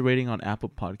give us a rating on Apple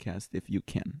Podcast if you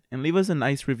can, and leave us a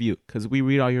nice review because we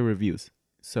read all your reviews.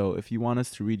 So if you want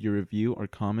us to read your review or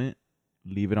comment,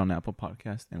 leave it on Apple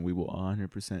Podcast, and we will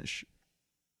 100%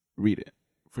 read it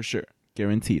for sure,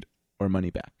 guaranteed, or money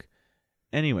back.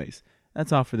 Anyways,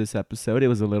 that's all for this episode. It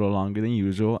was a little longer than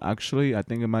usual. Actually, I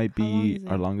think it might How long be is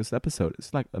our it? longest episode.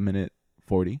 It's like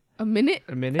 1:40. A minute?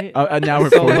 A minute? An hour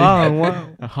So 40. long. Wow.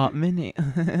 A hot minute.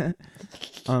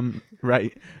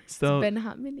 Right. So It's been a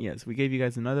hot minute. yes, we gave you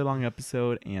guys another long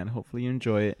episode, and hopefully you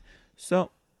enjoy it.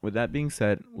 So with that being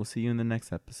said, we'll see you in the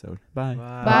next episode. Bye.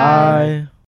 Wow. Bye. Bye.